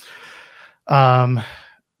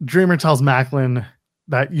 Dreamer tells Maclin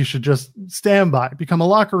that you should just stand by, become a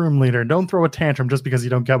locker room leader. Don't throw a tantrum just because you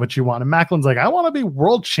don't get what you want. And Maclin's like, I want to be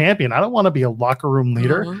world champion. I don't want to be a locker room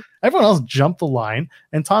leader. Mm-hmm. Everyone else jumped the line,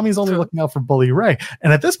 and Tommy's only looking out for Bully Ray.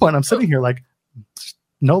 And at this point, I'm sitting here like,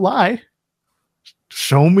 no lie.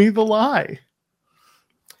 Show me the lie.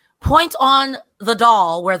 Point on the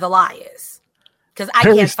doll where the lie is, because I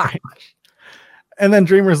can't find it. And then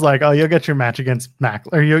Dreamer's like, oh, you'll get your match against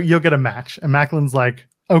Maclin, or you'll get a match. And Maclin's like,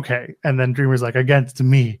 okay. And then Dreamer's like, against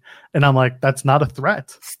me. And I'm like, that's not a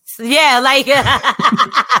threat. Yeah, like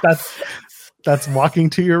that's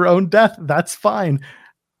walking to your own death. That's fine.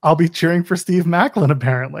 I'll be cheering for Steve Maclin,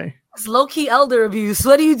 apparently. It's low-key elder abuse.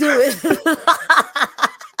 What are you doing?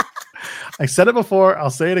 I said it before. I'll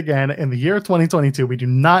say it again. In the year of 2022, we do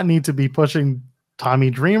not need to be pushing Tommy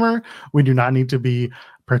Dreamer. We do not need to be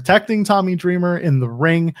protecting Tommy Dreamer in the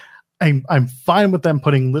ring. I'm fine with them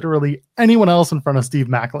putting literally anyone else in front of Steve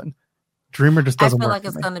Maclin. Dreamer just doesn't work. I feel like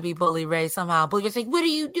it's going to be Bully Ray somehow. Bully Ray's like, what are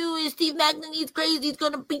you doing? Steve Maclin, he's crazy. He's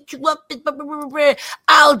going to beat you up.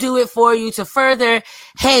 I'll do it for you to further.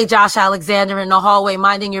 Hey, Josh Alexander in the hallway,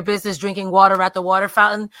 minding your business, drinking water at the water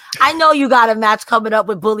fountain. I know you got a match coming up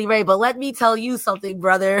with Bully Ray, but let me tell you something,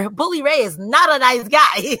 brother. Bully Ray is not a nice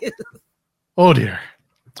guy. Oh, dear.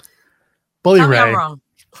 Bully Ray. I'm wrong.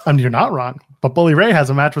 You're not wrong. But Bully Ray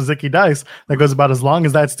has a match with Zicky Dice that goes about as long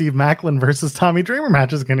as that Steve Maclin versus Tommy Dreamer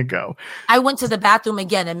match is going to go. I went to the bathroom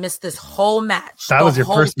again and missed this whole match. That was your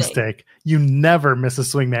first mistake. You never miss a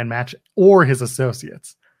Swingman match or his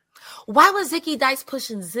associates. Why was Zicky Dice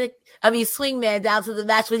pushing Swingman down to the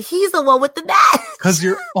match when he's the one with the match? Because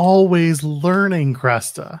you're always learning,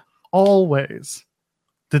 Cresta. Always.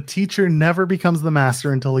 The teacher never becomes the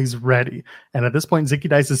master until he's ready. And at this point, Zicky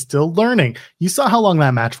Dice is still learning. You saw how long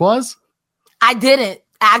that match was? I didn't,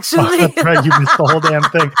 actually. Oh, that's right. You missed the whole damn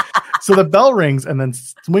thing. So the bell rings, and then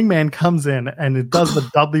Swingman comes in, and it does the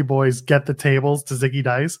Dudley Boys get the tables to Zicky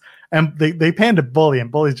Dice. And they pan to Bully,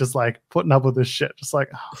 and Bully's just like putting up with this shit. Just like,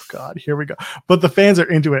 oh, God, here we go. But the fans are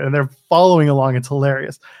into it, and they're following along. It's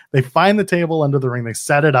hilarious. They find the table under the ring. They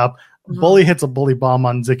set it up. Mm-hmm. Bully hits a Bully bomb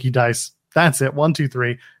on Zicky Dice. That's it. 1, 2,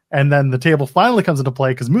 3. And then the table finally comes into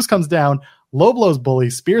play because Moose comes down, low blows Bully,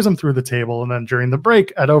 spears him through the table. And then during the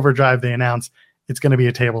break at Overdrive, they announce it's going to be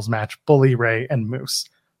a tables match, Bully, Ray, and Moose.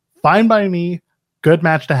 Fine by me. Good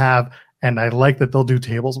match to have. And I like that they'll do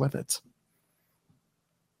tables with it.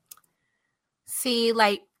 See,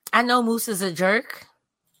 like, I know Moose is a jerk,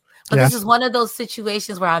 but This is one of those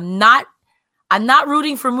situations where I'm not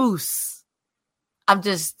rooting for Moose. I'm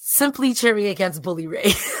just simply cheering against Bully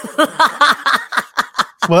Ray.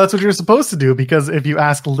 Well, that's what you're supposed to do, because if you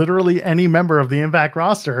ask literally any member of the Impact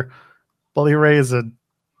roster, Bully Ray is a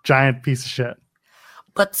giant piece of shit.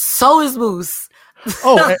 But so is Moose.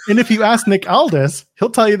 Oh, and if you ask Nick Aldis,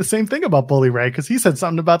 he'll tell you the same thing about Bully Ray, because he said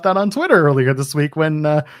something about that on Twitter earlier this week when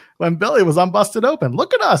Billy was on Busted Open.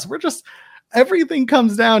 Look at us. We're just, everything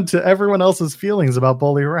comes down to everyone else's feelings about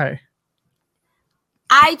Bully Ray.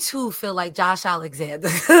 I, too, feel like Josh Alexander.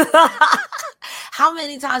 How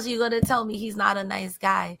many times are you going to tell me he's not a nice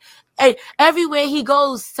guy? Hey, everywhere he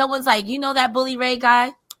goes, someone's like, you know that Bully Ray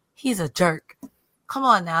guy? He's a jerk. Come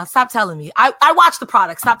on now. Stop telling me. I watch the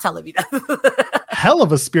product. Stop telling me that. Hell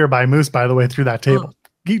of a spear by Moose, by the way, through that table.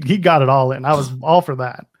 He got it all in. I was all for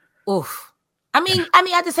that. Oof. I mean,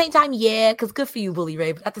 at the same time, yeah, because good for you, Bully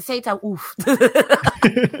Ray. But at the same time, oof.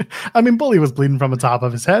 I mean, Bully was bleeding from the top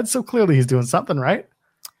of his head, so clearly he's doing something right.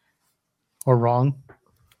 Or wrong.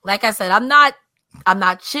 Like I said, I'm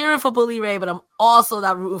not cheering for Bully Ray, but I'm also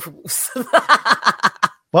not rooting for Moose.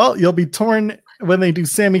 Well, you'll be torn when they do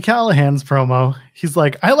Sami Callihan's promo. He's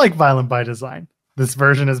like, I like Violent by Design. This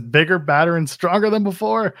version is bigger, badder, and stronger than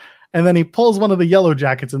before. And then he pulls one of the yellow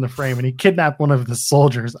jackets in the frame and he kidnapped one of the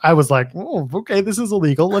soldiers. I was like, oh, okay, this is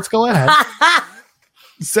illegal. Let's go ahead.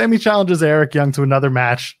 Sammy challenges Eric Young to another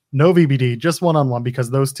match. No VBD, just one-on-one,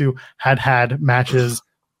 because those two had matches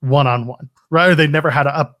one-on-one. Right? They never had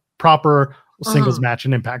a proper singles match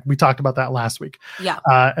in Impact. We talked about that last week. Yeah.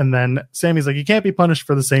 And then Sammy's like, you can't be punished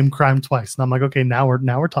for the same crime twice. And I'm like, okay, now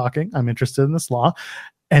we're talking. I'm interested in this law.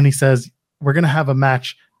 And he says, we're going to have a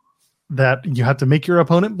match that you have to make your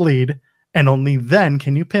opponent bleed, and only then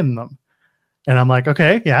can you pin them. And I'm like,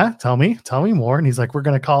 okay, yeah, tell me more. And he's like, we're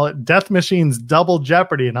going to call it Death Machine's Double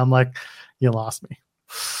Jeopardy. And I'm like, you lost me.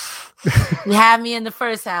 You had me in the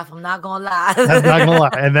first half. I'm not going to lie. I'm not going to lie.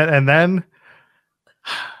 And then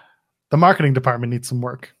the marketing department needs some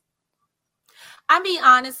work. I mean,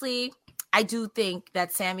 honestly, I do think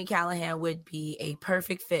that Sami Callihan would be a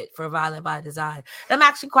perfect fit for Violent by Design. I'm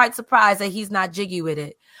actually quite surprised that he's not jiggy with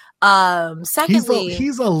it. Secondly,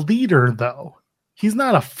 he's a leader, though. He's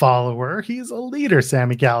not a follower. He's a leader,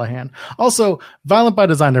 Sami Callihan. Also, Violent by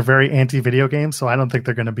Design are very anti-video games, so I don't think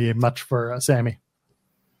they're going to be much for Sami.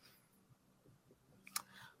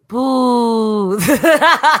 Boo. As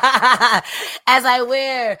I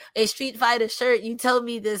wear a Street Fighter shirt, you tell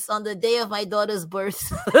me this on the day of my daughter's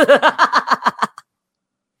birth.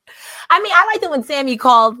 I mean, I liked it when Sami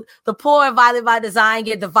called the poor Violent by Design,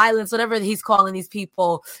 get the violence, whatever he's calling these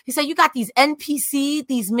people. He said, you got these NPC,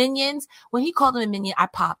 these minions. When he called them a minion, I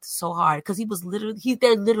popped so hard because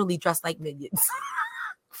they're literally dressed like minions.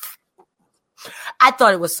 I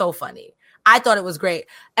thought it was so funny. I thought it was great.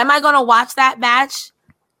 Am I going to watch that match?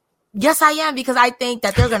 Yes, I am, because I think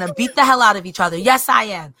that they're going to beat the hell out of each other. Yes, I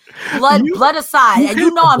am. Blood aside. And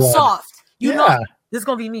you know I'm soft. You know this is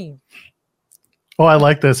going to be me. Oh, I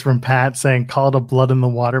like this from Pat saying, call it a blood in the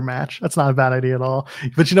water match. That's not a bad idea at all.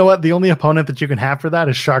 But you know what? The only opponent that you can have for that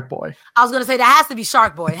is Shark Boy. I was going to say, that has to be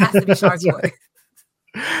Shark Boy. It has to be Shark Boy.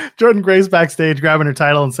 Right. Jordynne Grace backstage grabbing her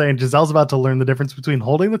title and saying Giselle's about to learn the difference between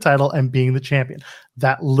holding the title and being the champion.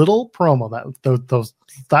 That little promo,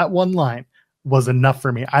 that one line was enough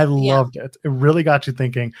for me. I loved it. It really got you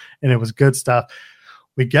thinking, and it was good stuff.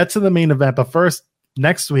 We get to the main event, but first,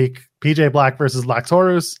 next week, PJ Black versus Lax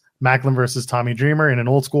Horus. Macklin versus Tommy Dreamer in an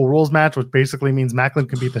old school rules match, which basically means Macklin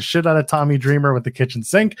can beat the shit out of Tommy Dreamer with the kitchen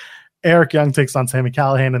sink. Eric Young takes on Sami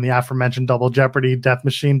Callihan in the aforementioned Double Jeopardy, Death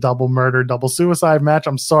Machine, Double Murder, Double Suicide match.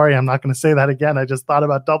 I'm sorry, I'm not going to say that again. I just thought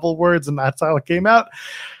about double words, and that's how it came out.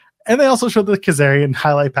 And they also showed the Kazarian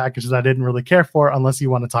highlight packages I didn't really care for, unless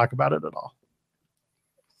you want to talk about it at all.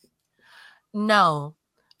 No,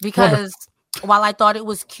 because while I thought it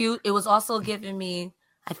was cute, it was also giving me,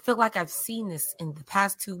 I feel like I've seen this in the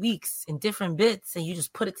past 2 weeks in different bits, and you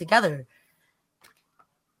just put it together.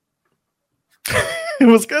 It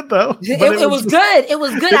was good, though. It was good. It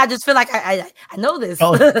was good. I just feel like I know this.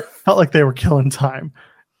 Felt like they were killing time.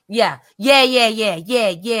 Yeah. You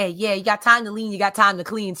got time to lean, you got time to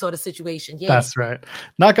clean sort of situation. Yeah. That's right.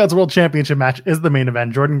 Knockouts World Championship match is the main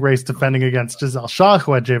event. Jordynne Grace defending against Giselle Shaw,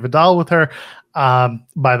 who had Jay Vidal with her.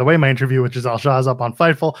 By the way, my interview with Giselle Shaw is up on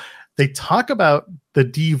Fightful. They talk about the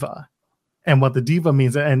diva and what the diva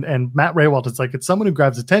means. And Matt Raywalt, it's like, it's someone who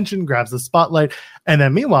grabs attention, grabs the spotlight. And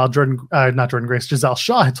then meanwhile, Giselle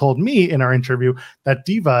Shaw had told me in our interview that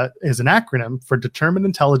diva is an acronym for determined,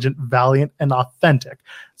 intelligent, valiant, and authentic.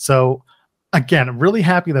 So again, I'm really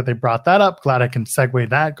happy that they brought that up. Glad I can segue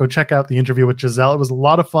that. Go check out the interview with Giselle. It was a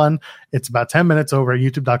lot of fun. It's about 10 minutes over at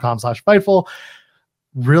youtube.com/Fightful.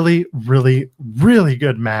 Really, really, really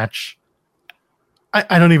good match.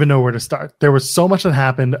 I don't even know where to start. There was so much that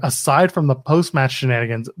happened aside from the post-match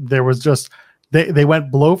shenanigans. There was just, they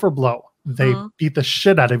went blow for blow. They beat the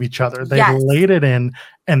shit out of each other. They laid it in,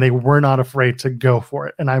 and they were not afraid to go for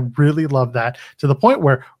it. And I really love that, to the point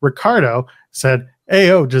where Ricardo said, hey,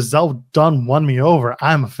 Giselle Dunn won me over.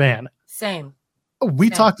 I'm a fan. Same. We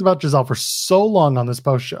talked about Giselle for so long on this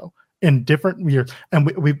post show in different years. And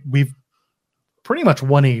we've pretty much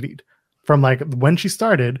 180'd from like when she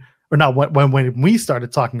started, or not when we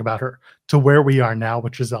started talking about her, to where we are now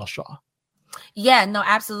with Giselle Shaw. Yeah, no,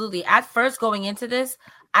 absolutely. At first going into this,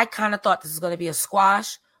 I kind of thought this was going to be a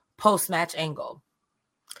squash post-match angle.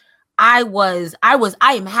 I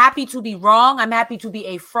am happy to be wrong. I'm happy to be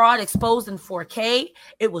a fraud exposed in 4K.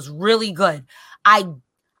 It was really good. I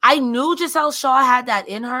knew Giselle Shaw had that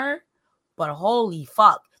in her, but holy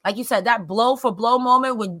fuck. Like you said, that blow for blow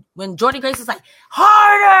moment when Jordynne Grace is like,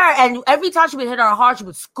 harder! And every time she would hit her hard, she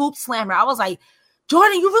would scoop slam her. I was like,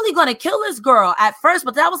 Jordynne, you're really going to kill this girl at first.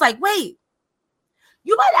 But then I was like, wait,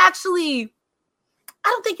 you might actually, I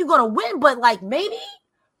don't think you're going to win, but like maybe.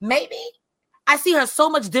 I see her so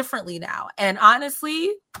much differently now. And honestly,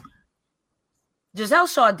 Giselle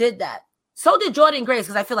Shaw did that. So did Jordynne Grace,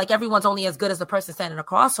 because I feel like everyone's only as good as the person standing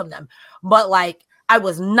across from them. But like, I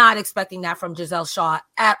was not expecting that from Giselle Shaw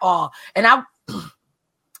at all. And I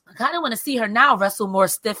kind of want to see her now wrestle more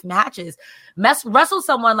stiff matches. Wrestle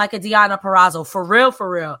someone like a Deonna Purrazzo, for real, for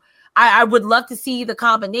real. I would love to see the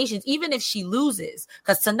combinations, even if she loses,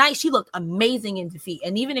 because tonight she looked amazing in defeat.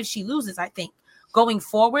 And even if she loses, I think going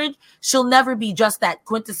forward, she'll never be just that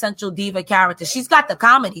quintessential diva character. She's got the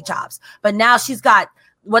comedy chops, but now she's got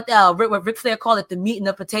what Ric Flair called it, the meat and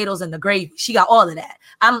the potatoes and the gravy. She got all of that.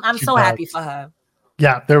 I'm so happy for her.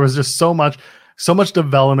 Yeah, there was just so much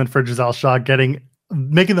development for Giselle Shaw,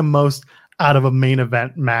 making the most out of a main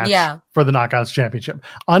event match for the Knockouts Championship.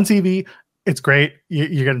 On TV, it's great.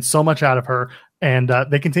 You're getting so much out of her, and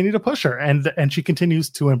they continue to push her, and she continues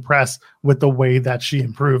to impress with the way that she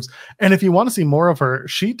improves. And if you want to see more of her,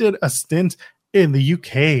 she did a stint in the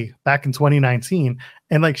UK back in 2019,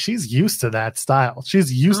 and like, she's used to that style.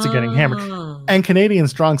 She's used to getting hammered, and Canadian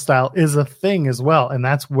strong style is a thing as well, and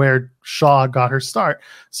that's where Shaw got her start.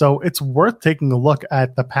 So it's worth taking a look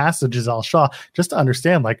at the past of Giselle Shaw just to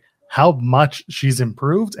understand like how much she's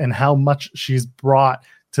improved and how much she's brought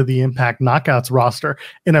to the Impact Knockouts roster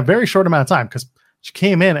in a very short amount of time, because she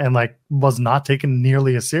came in and like was not taken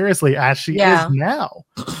nearly as seriously as she is now.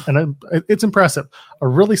 And it's impressive. A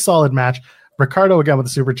really solid match. Ricardo again with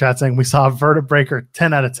the super chat saying we saw a vertebreaker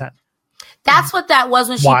 10 out of 10. That's what that was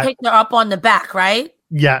when she picked her up on the back, right?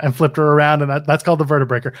 Yeah, and flipped her around, and that's called the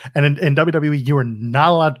vertebreaker. And in WWE, you are not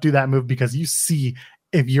allowed to do that move, because you see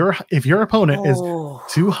if your opponent is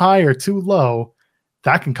too high or too low,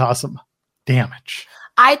 that can cause some damage.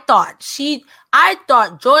 I thought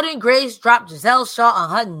Jordynne Grace dropped Giselle Shaw on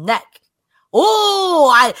her neck.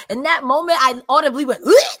 In that moment, I audibly went,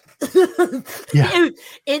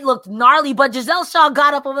 it looked gnarly, but Giselle Shaw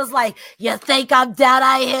got up and was like, "You think I'm down?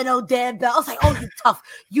 I ain't hear no damn bell." I was like, "Oh, you tough.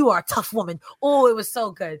 You are a tough woman." Oh, it was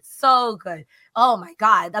so good. So good. Oh my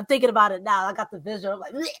God. I'm thinking about it now. I got the visual. I'm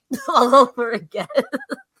like, all over again.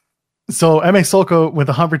 So MA Solko with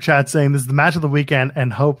a Humber chat saying this is the match of the weekend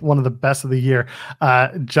and hope one of the best of the year.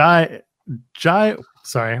 Jai.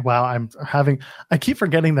 Sorry. Wow. I keep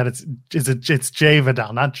forgetting that it's Jay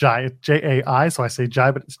Vidal, not Jai. It's Jai. So I say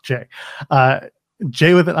Jai, but it's Jay.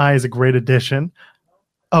 Jay with an I is a great addition.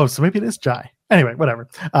 Oh, so maybe it is Jai. Anyway, whatever.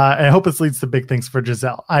 I hope this leads to big things for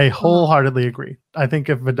Giselle. I wholeheartedly agree. I think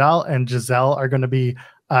if Vidal and Giselle are going to be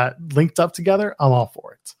linked up together, I'm all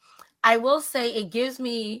for it. I will say it gives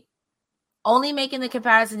me, only making the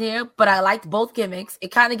comparison here, but I liked both gimmicks. It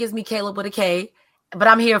kind of gives me Caleb with a K, but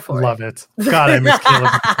I'm here for Love it. God, I miss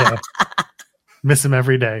Caleb with a K. Miss him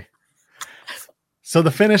every day. So the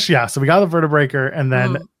finish, so we got the vertebreaker, and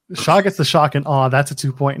then Shaw gets the shock and awe. That's a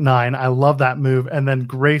 2.9. I love that move. And then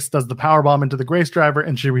Grace does the powerbomb into the Grace driver,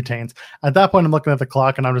 and she retains. At that point, I'm looking at the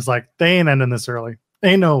clock, and I'm just like, they ain't ending this early.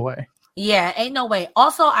 Ain't no way. Yeah, ain't no way.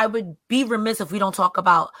 Also, I would be remiss if we don't talk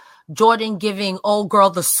about Jordan giving old girl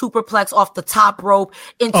the superplex off the top rope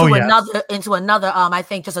into another, I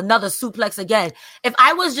think just another suplex again. If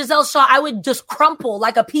I was Giselle Shaw, I would just crumple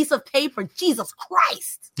like a piece of paper. Jesus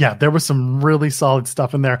Christ. Yeah, there was some really solid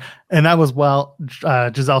stuff in there. And that was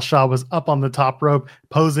Giselle Shaw was up on the top rope,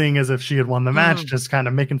 posing as if she had won the match, just kind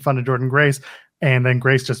of making fun of Jordynne Grace. And then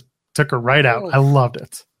Grace just took her right out. I loved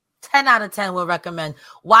it. 10 out of 10 will recommend.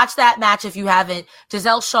 Watch that match if you haven't.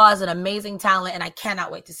 Giselle Shaw is an amazing talent, and I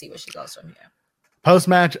cannot wait to see where she goes from here.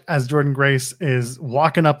 Post-match, as Jordynne Grace is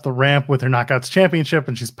walking up the ramp with her Knockouts Championship,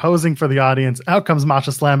 and she's posing for the audience, out comes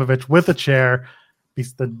Masha Slamovich with a chair,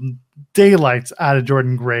 beats the daylights out of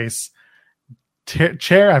Jordynne Grace.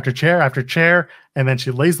 Chair after chair after chair, and then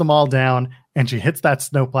she lays them all down, and she hits that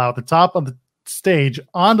snowplow at the top of the stage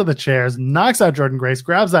onto the chairs, knocks out Jordynne Grace,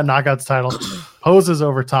 grabs that Knockouts title, poses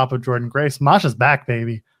over top of Jordynne Grace. Masha's back,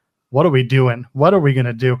 baby. What are we doing? What are we going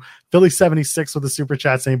to do? Philly76 with a super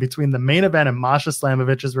chat saying between the main event and Masha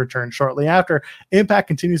Slamovich's return shortly after, Impact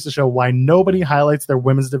continues to show why nobody highlights their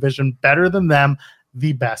women's division better than them,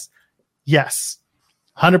 the best. Yes,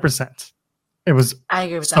 100%. It was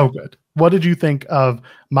so good. What did you think of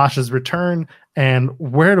Masha's return, and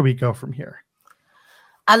where do we go from here?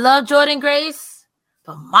 I love Jordynne Grace,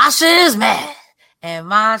 but Masha is mad, and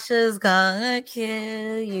Masha's gonna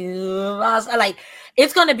kill you. Masha, like,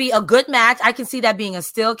 it's gonna be a good match. I can see that being a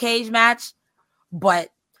steel cage match, but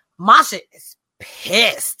Masha is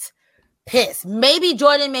pissed. Maybe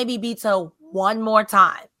Jordynne beats her one more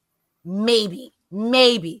time. Maybe.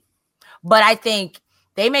 But I think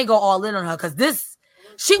they may go all in on her because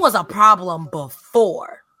she was a problem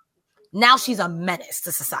before. Now she's a menace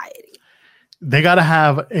to society. they got to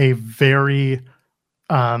have a very,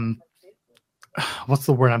 what's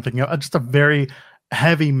the word I'm thinking of? Just a very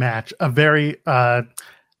heavy match, a very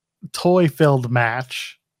toy-filled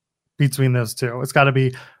match between those two. It's got to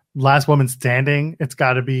be last woman standing. It's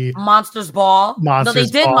got to be Monsters Ball. No, they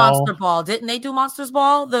did Ball. Monster Ball. Didn't they do Monsters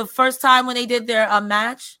Ball the first time when they did their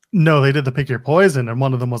match? No, they did the Pick Your Poison, and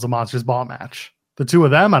one of them was a Monsters Ball match. The two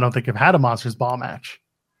of them, I don't think, have had a Monsters Ball match.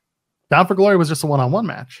 Bound for Glory was just a one-on-one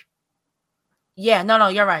match. Yeah, no,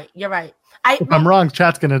 you're right. If I'm wrong,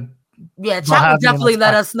 chat's gonna. Yeah, chat will definitely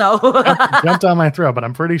let us know. Jump down my throat, but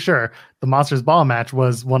I'm pretty sure the Monsters Ball match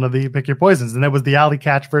was one of the Pick Your Poisons, and it was the Alley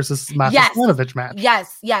Catch versus Masha Slamovich match.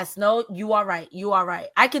 Yes. No, you are right.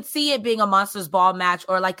 I could see it being a Monsters Ball match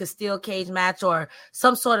or like a steel cage match or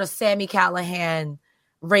some sort of Sami Callihan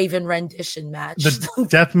Raven rendition match. The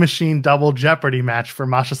Death Machine Double Jeopardy match for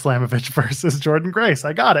Masha Slamovich versus Jordan Grace.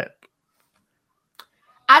 I got it.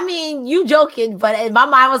 I mean, you joking, but in my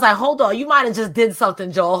mind was like, hold on, you might have just did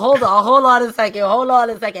something, Joel. Hold on a second.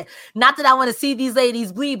 Not that I want to see these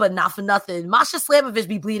ladies bleed, but not for nothing. Masha Slamovich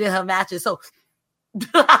be bleeding her matches. So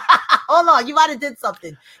hold on, you might have did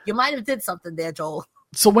something. You might have did something there, Joel.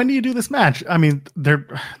 So when do you do this match? I mean, they're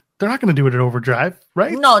not going to do it at Overdrive,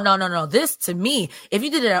 right? No. This, to me, if you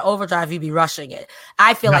did it at Overdrive, you'd be rushing it.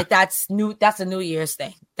 I feel like that's new. That's a New Year's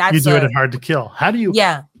thing. You do it at Hard to Kill. How do you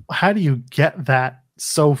get that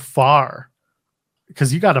so far?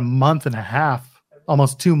 Because you got a month and a half,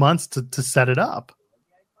 almost 2 months to set it up.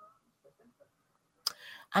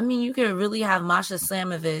 I mean, you could really have Masha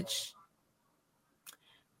Slamovich.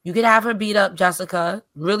 You could have her beat up Jessica,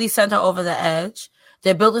 really send her over the edge.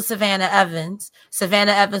 They're building Savannah Evans.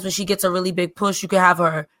 Savannah Evans, when she gets a really big push, you could have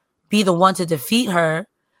her be the one to defeat her.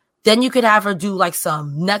 Then you could have her do like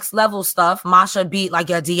some next level stuff. Masha beat like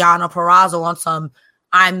a Deonna Purrazzo on some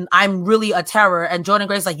I'm really a terror. And Jordan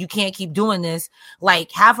Grace, like, you can't keep doing this.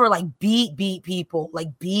 Like, have her like beat people.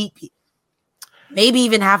 Like beat people. Maybe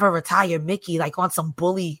even have her retire Mickey like on some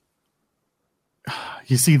bully.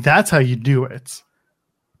 You see, that's how you do it.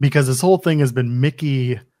 Because this whole thing has been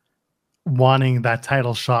Mickey wanting that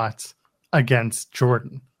title shot against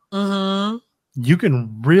Jordan. Mm-hmm. You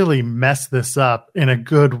can really mess this up in a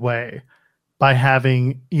good way by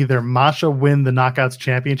having either Masha win the Knockouts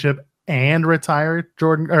Championship and retire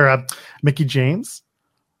Jordan or Mickey James,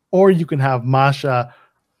 or you can have Masha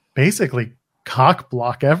basically cock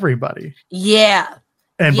block everybody. Yeah.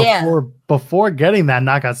 And before getting that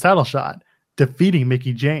Knockouts title shot, defeating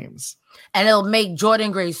Mickey James. And it'll make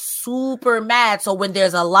Jordan Grace super mad. So when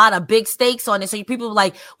there's a lot of big stakes on it, so people are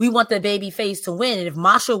like, we want the baby face to win. And if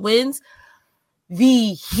Masha wins,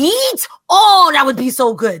 the heat, that would be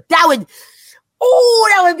so good. That would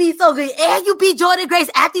be so good. And you beat Jordan Grace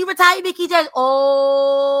after you retire Mickey James.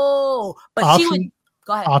 But she would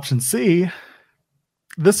go ahead. Option C.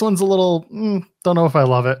 This one's a little, don't know if I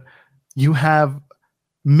love it. You have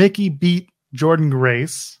Mickey beat Jordan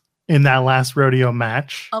Grace in that last rodeo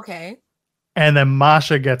match. Okay. And then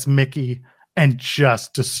Masha gets Mickey and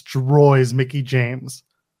just destroys Mickey James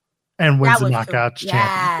and wins the Knockouts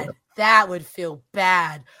Championship. That would feel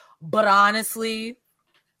bad. But honestly,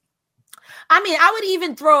 I mean, I would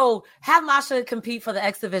even have Masha compete for the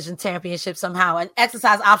X Division Championship somehow and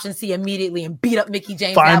exercise option C immediately and beat up Mickey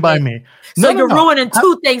James. Fine by me. So you're ruining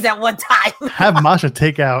two things at one time. Have Masha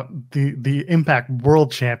take out the Impact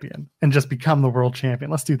World Champion and just become the World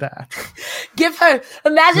Champion. Let's do that. Give her,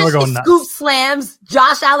 imagine she scoop slams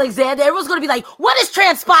Josh Alexander. Everyone's going to be like, what is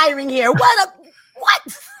transpiring here? What?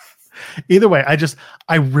 Either way,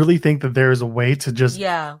 I really think that there is a way to just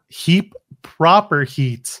heap proper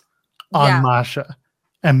heat on Masha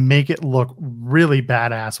and make it look really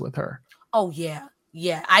badass with her. Oh, yeah.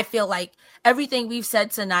 Yeah. I feel like everything we've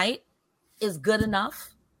said tonight is good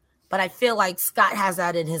enough, but I feel like Scott has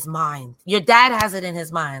that in his mind. Your dad has it in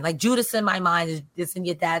his mind. Like Judas in my mind is in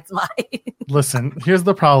your dad's mind. Listen, here's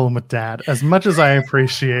the problem with Dad. As much as I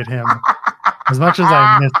appreciate him, as much as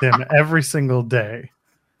I miss him every single day,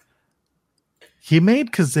 he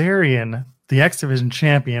made Kazarian the X Division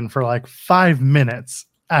champion for like 5 minutes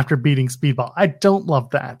after beating Speedball. I don't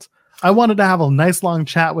love that. I wanted to have a nice long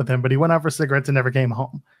chat with him, but he went out for cigarettes and never came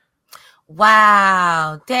home.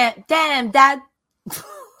 Wow. Damn, Dad.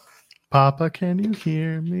 Papa, can you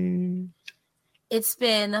hear me? It's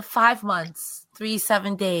been 5 months,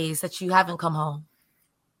 7 days that you haven't come home.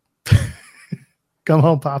 Come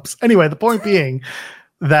home, Pops. Anyway, the point being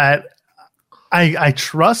that I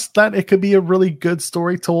trust that it could be a really good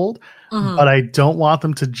story told, but I don't want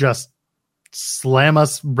them to just slam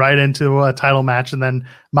us right into a title match and then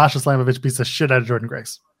Masha Slamovich beats the shit out of Jordan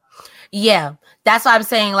Grace. Yeah, that's why I'm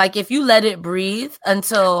saying, like, if you let it breathe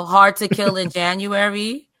until Hard to Kill in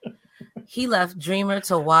January, he left Dreamer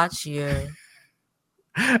to watch you.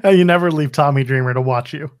 And you never leave Tommy Dreamer to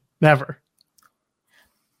watch you. Never.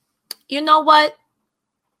 You know what?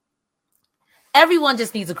 Everyone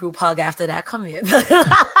just needs a group hug after that. Come here.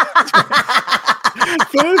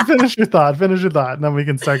 Finish your thought. Finish your thought. And then we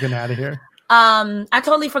can start getting out of here. I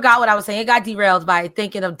totally forgot what I was saying. It got derailed by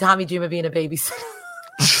thinking of Tommy Dreamer being a babysitter.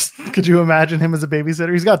 Could you imagine him as a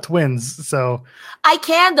babysitter? He's got twins, so I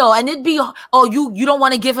can though, and it'd be you don't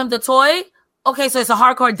want to give him the toy? Okay, so it's a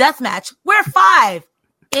hardcore death match. We're 5.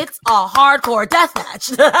 It's a hardcore death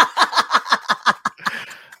match.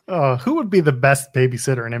 Who would be the best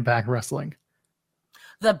babysitter in Impact Wrestling?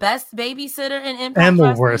 The best babysitter in Impact And the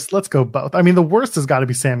Wrestling? worst. Let's go both. I mean, the worst has got to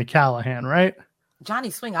be Sami Callihan, right?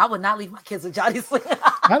 Johnny Swing. I would not leave my kids with Johnny Swing.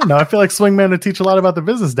 I don't know. I feel like Swingman would teach a lot about the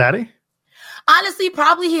business, Daddy. Honestly,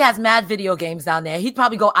 probably he has mad video games down there. He'd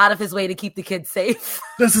probably go out of his way to keep the kids safe.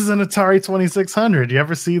 This is an Atari 2600. You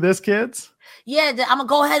ever see this, kids? Yeah, I'm going to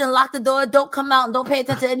go ahead and lock the door. Don't come out and don't pay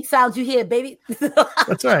attention to any sounds you hear, baby.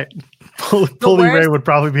 That's right. Bully Ray would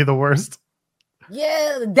probably be the worst.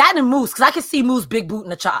 Yeah, that and Moose, because I can see Moose big boot in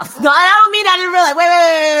the chops. No, I don't mean that in real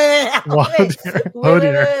life. Wait. Oh,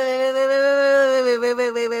 dear.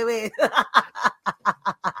 Wait.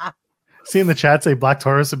 See in the chat say Black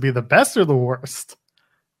Taurus would be the best or the worst?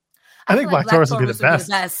 I think Black Taurus would be the best.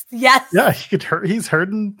 Yes. Yeah, he's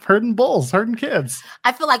herding bulls, herding kids.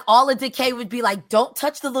 I feel like all of Decay would be like, don't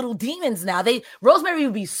touch the little demons now. Rosemary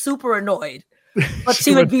would be super annoyed, but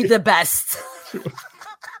she would be the best.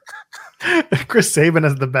 Chris Sabin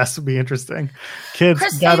as the best would be interesting.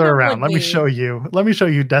 Kids, gather around. Let me show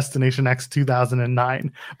you Destination X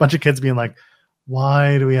 2009. A bunch of kids being like,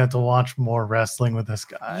 why do we have to watch more wrestling with this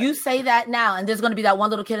guy? You say that now, and there's going to be that one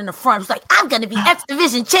little kid in the front who's like, I'm going to be X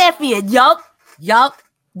Division champion. Yup.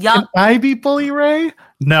 Can I be Bully Ray?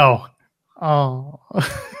 No. Oh.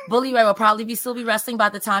 Bully Ray will probably still be wrestling by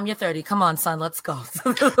the time you're 30. Come on, son. Let's go.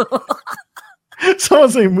 Someone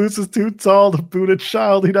saying Moose is too tall to boot a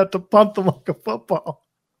child. He'd have to punt them like a football.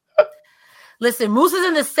 Listen, Moose is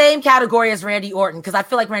in the same category as Randy Orton because I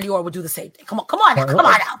feel like Randy Orton would do the same thing. Come on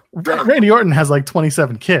now. Randy Orton has like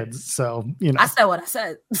 27 kids, so you know. I said what I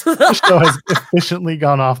said. The show has efficiently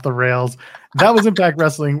gone off the rails. That was Impact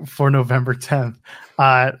Wrestling for November 10th.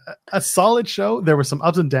 A solid show. There were some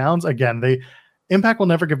ups and downs. Again, Impact will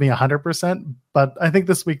never give me 100%, but I think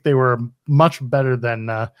this week they were much better than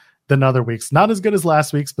other weeks. Not as good as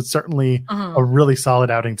last week's, but certainly a really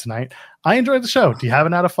solid outing tonight. I enjoyed the show. Do you have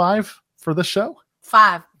an out of 5 for this show?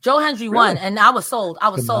 5. Joe Hendry won, and I was sold. I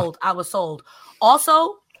was sold.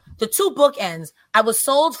 Also, the 2 bookends. I was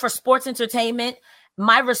sold for sports entertainment.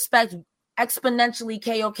 My respect exponentially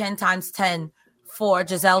Kaioken times 10 for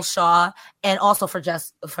Giselle Shaw and also for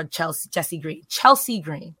Chelsea Green. Chelsea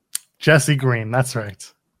Green. Jesse Green. That's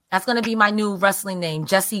right. That's going to be my new wrestling name.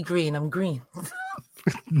 Jesse Green. I'm green.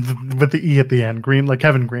 With the E at the end. Green, like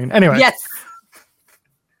Kevin Green. Anyway. Yes.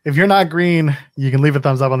 If you're not green, you can leave a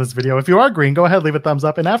thumbs up on this video. If you are green, go ahead, leave a thumbs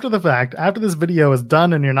up. And after the fact, after this video is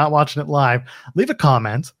done and you're not watching it live, leave a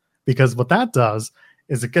comment, because what that does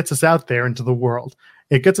is it gets us out there into the world.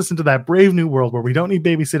 It gets us into that brave new world where we don't need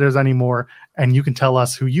babysitters anymore. And you can tell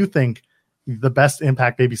us who you think the best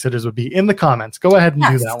Impact babysitters would be in the comments. Go ahead and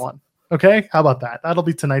do that one. Okay, how about that? That'll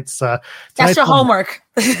be tonight's. That's your homework.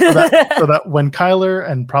 so that when Kyler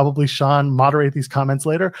and probably Sean moderate these comments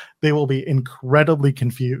later, they will be incredibly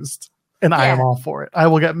confused, and I am all for it. I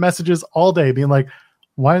will get messages all day being like,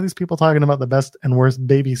 "Why are these people talking about the best and worst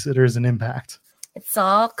babysitters in Impact?" It's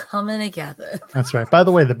all coming together. That's right. By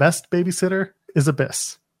the way, the best babysitter is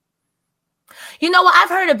Abyss. You know what? I've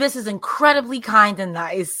heard Abyss is incredibly kind and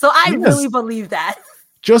nice, so I really believe that.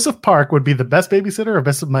 Joseph Park would be the best babysitter.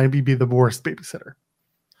 Abyss might be the worst babysitter.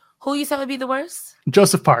 Who you said would be the worst?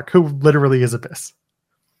 Joseph Park, who literally is Abyss.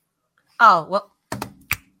 Oh, well.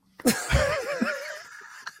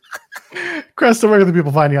 Cresta, where can the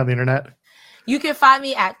people find you on the internet? You can find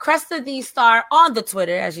me at Cresta D Star on the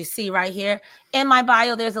Twitter, as you see right here. In my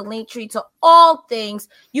bio, there's a link tree to all things.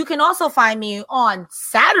 You can also find me on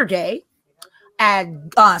Saturday at,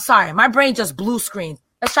 my brain just blue screen.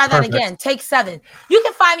 Let's try that again. Take 7. You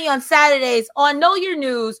can find me on Saturdays on Know Your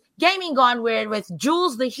News, Gaming Gone Weird with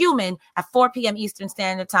Jules the Human at 4 p.m. Eastern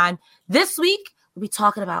Standard Time. This week, we'll be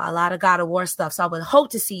talking about a lot of God of War stuff, so I would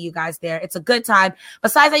hope to see you guys there. It's a good time.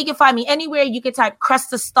 Besides that, you can find me anywhere. You can type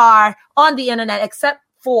Cresta Star on the internet, except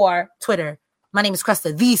for Twitter. My name is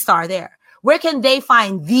Cresta the Star there. Where can they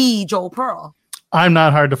find the Joel Pearl? I'm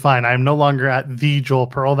not hard to find. I'm no longer at the Joel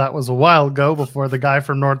Pearl. That was a while ago before the guy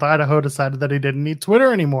from North Idaho decided that he didn't need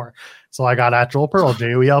Twitter anymore. So I got at Joel Pearl,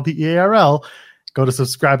 JoelPearl. Go to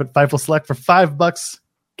subscribe at Fightful Select for $5.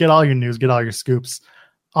 Get all your news, get all your scoops.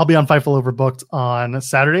 I'll be on Fightful Overbooked on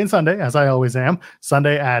Saturday and Sunday, as I always am.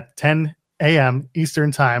 Sunday at 10 a.m.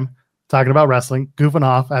 Eastern Time, talking about wrestling, goofing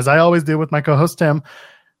off, as I always do with my co-host Tim.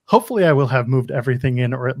 Hopefully I will have moved everything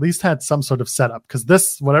in, or at least had some sort of setup, because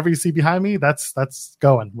this, whatever you see behind me, that's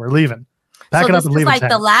going. We're leaving. Packing up and leaving. Like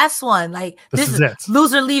the last one. Like this is it.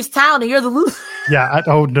 Loser leaves town, and you're the loser. Yeah.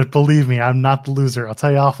 Believe me, I'm not the loser. I'll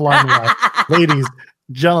tell you offline. Ladies,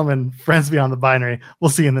 gentlemen, friends beyond the binary. We'll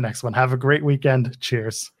see you in the next one. Have a great weekend.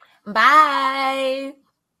 Cheers. Bye.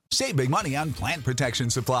 Save big money on plant protection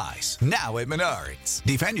supplies, now at Menards.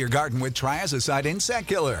 Defend your garden with Triazicide Insect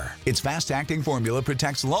Killer. Its fast-acting formula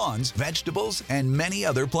protects lawns, vegetables, and many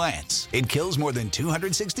other plants. It kills more than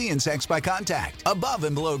 260 insects by contact, above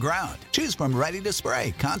and below ground. Choose from ready to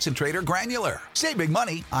spray, concentrate, or granular. Save big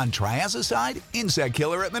money on Triazicide Insect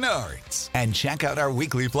Killer at Menards. And check out our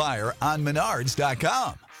weekly flyer on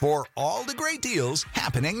Menards.com for all the great deals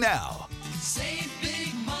happening now. Save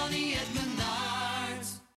big money at Menards.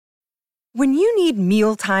 When you need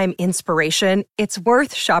mealtime inspiration, it's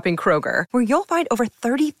worth shopping Kroger, where you'll find over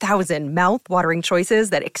 30,000 mouth-watering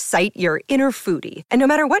choices that excite your inner foodie. And no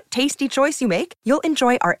matter what tasty choice you make, you'll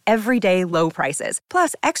enjoy our everyday low prices,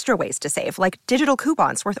 plus extra ways to save, like digital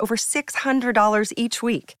coupons worth over $600 each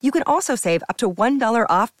week. You can also save up to $1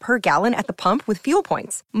 off per gallon at the pump with fuel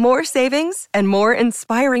points. More savings and more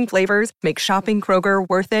inspiring flavors make shopping Kroger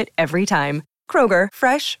worth it every time. Kroger,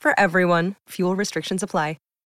 fresh for everyone. Fuel restrictions apply.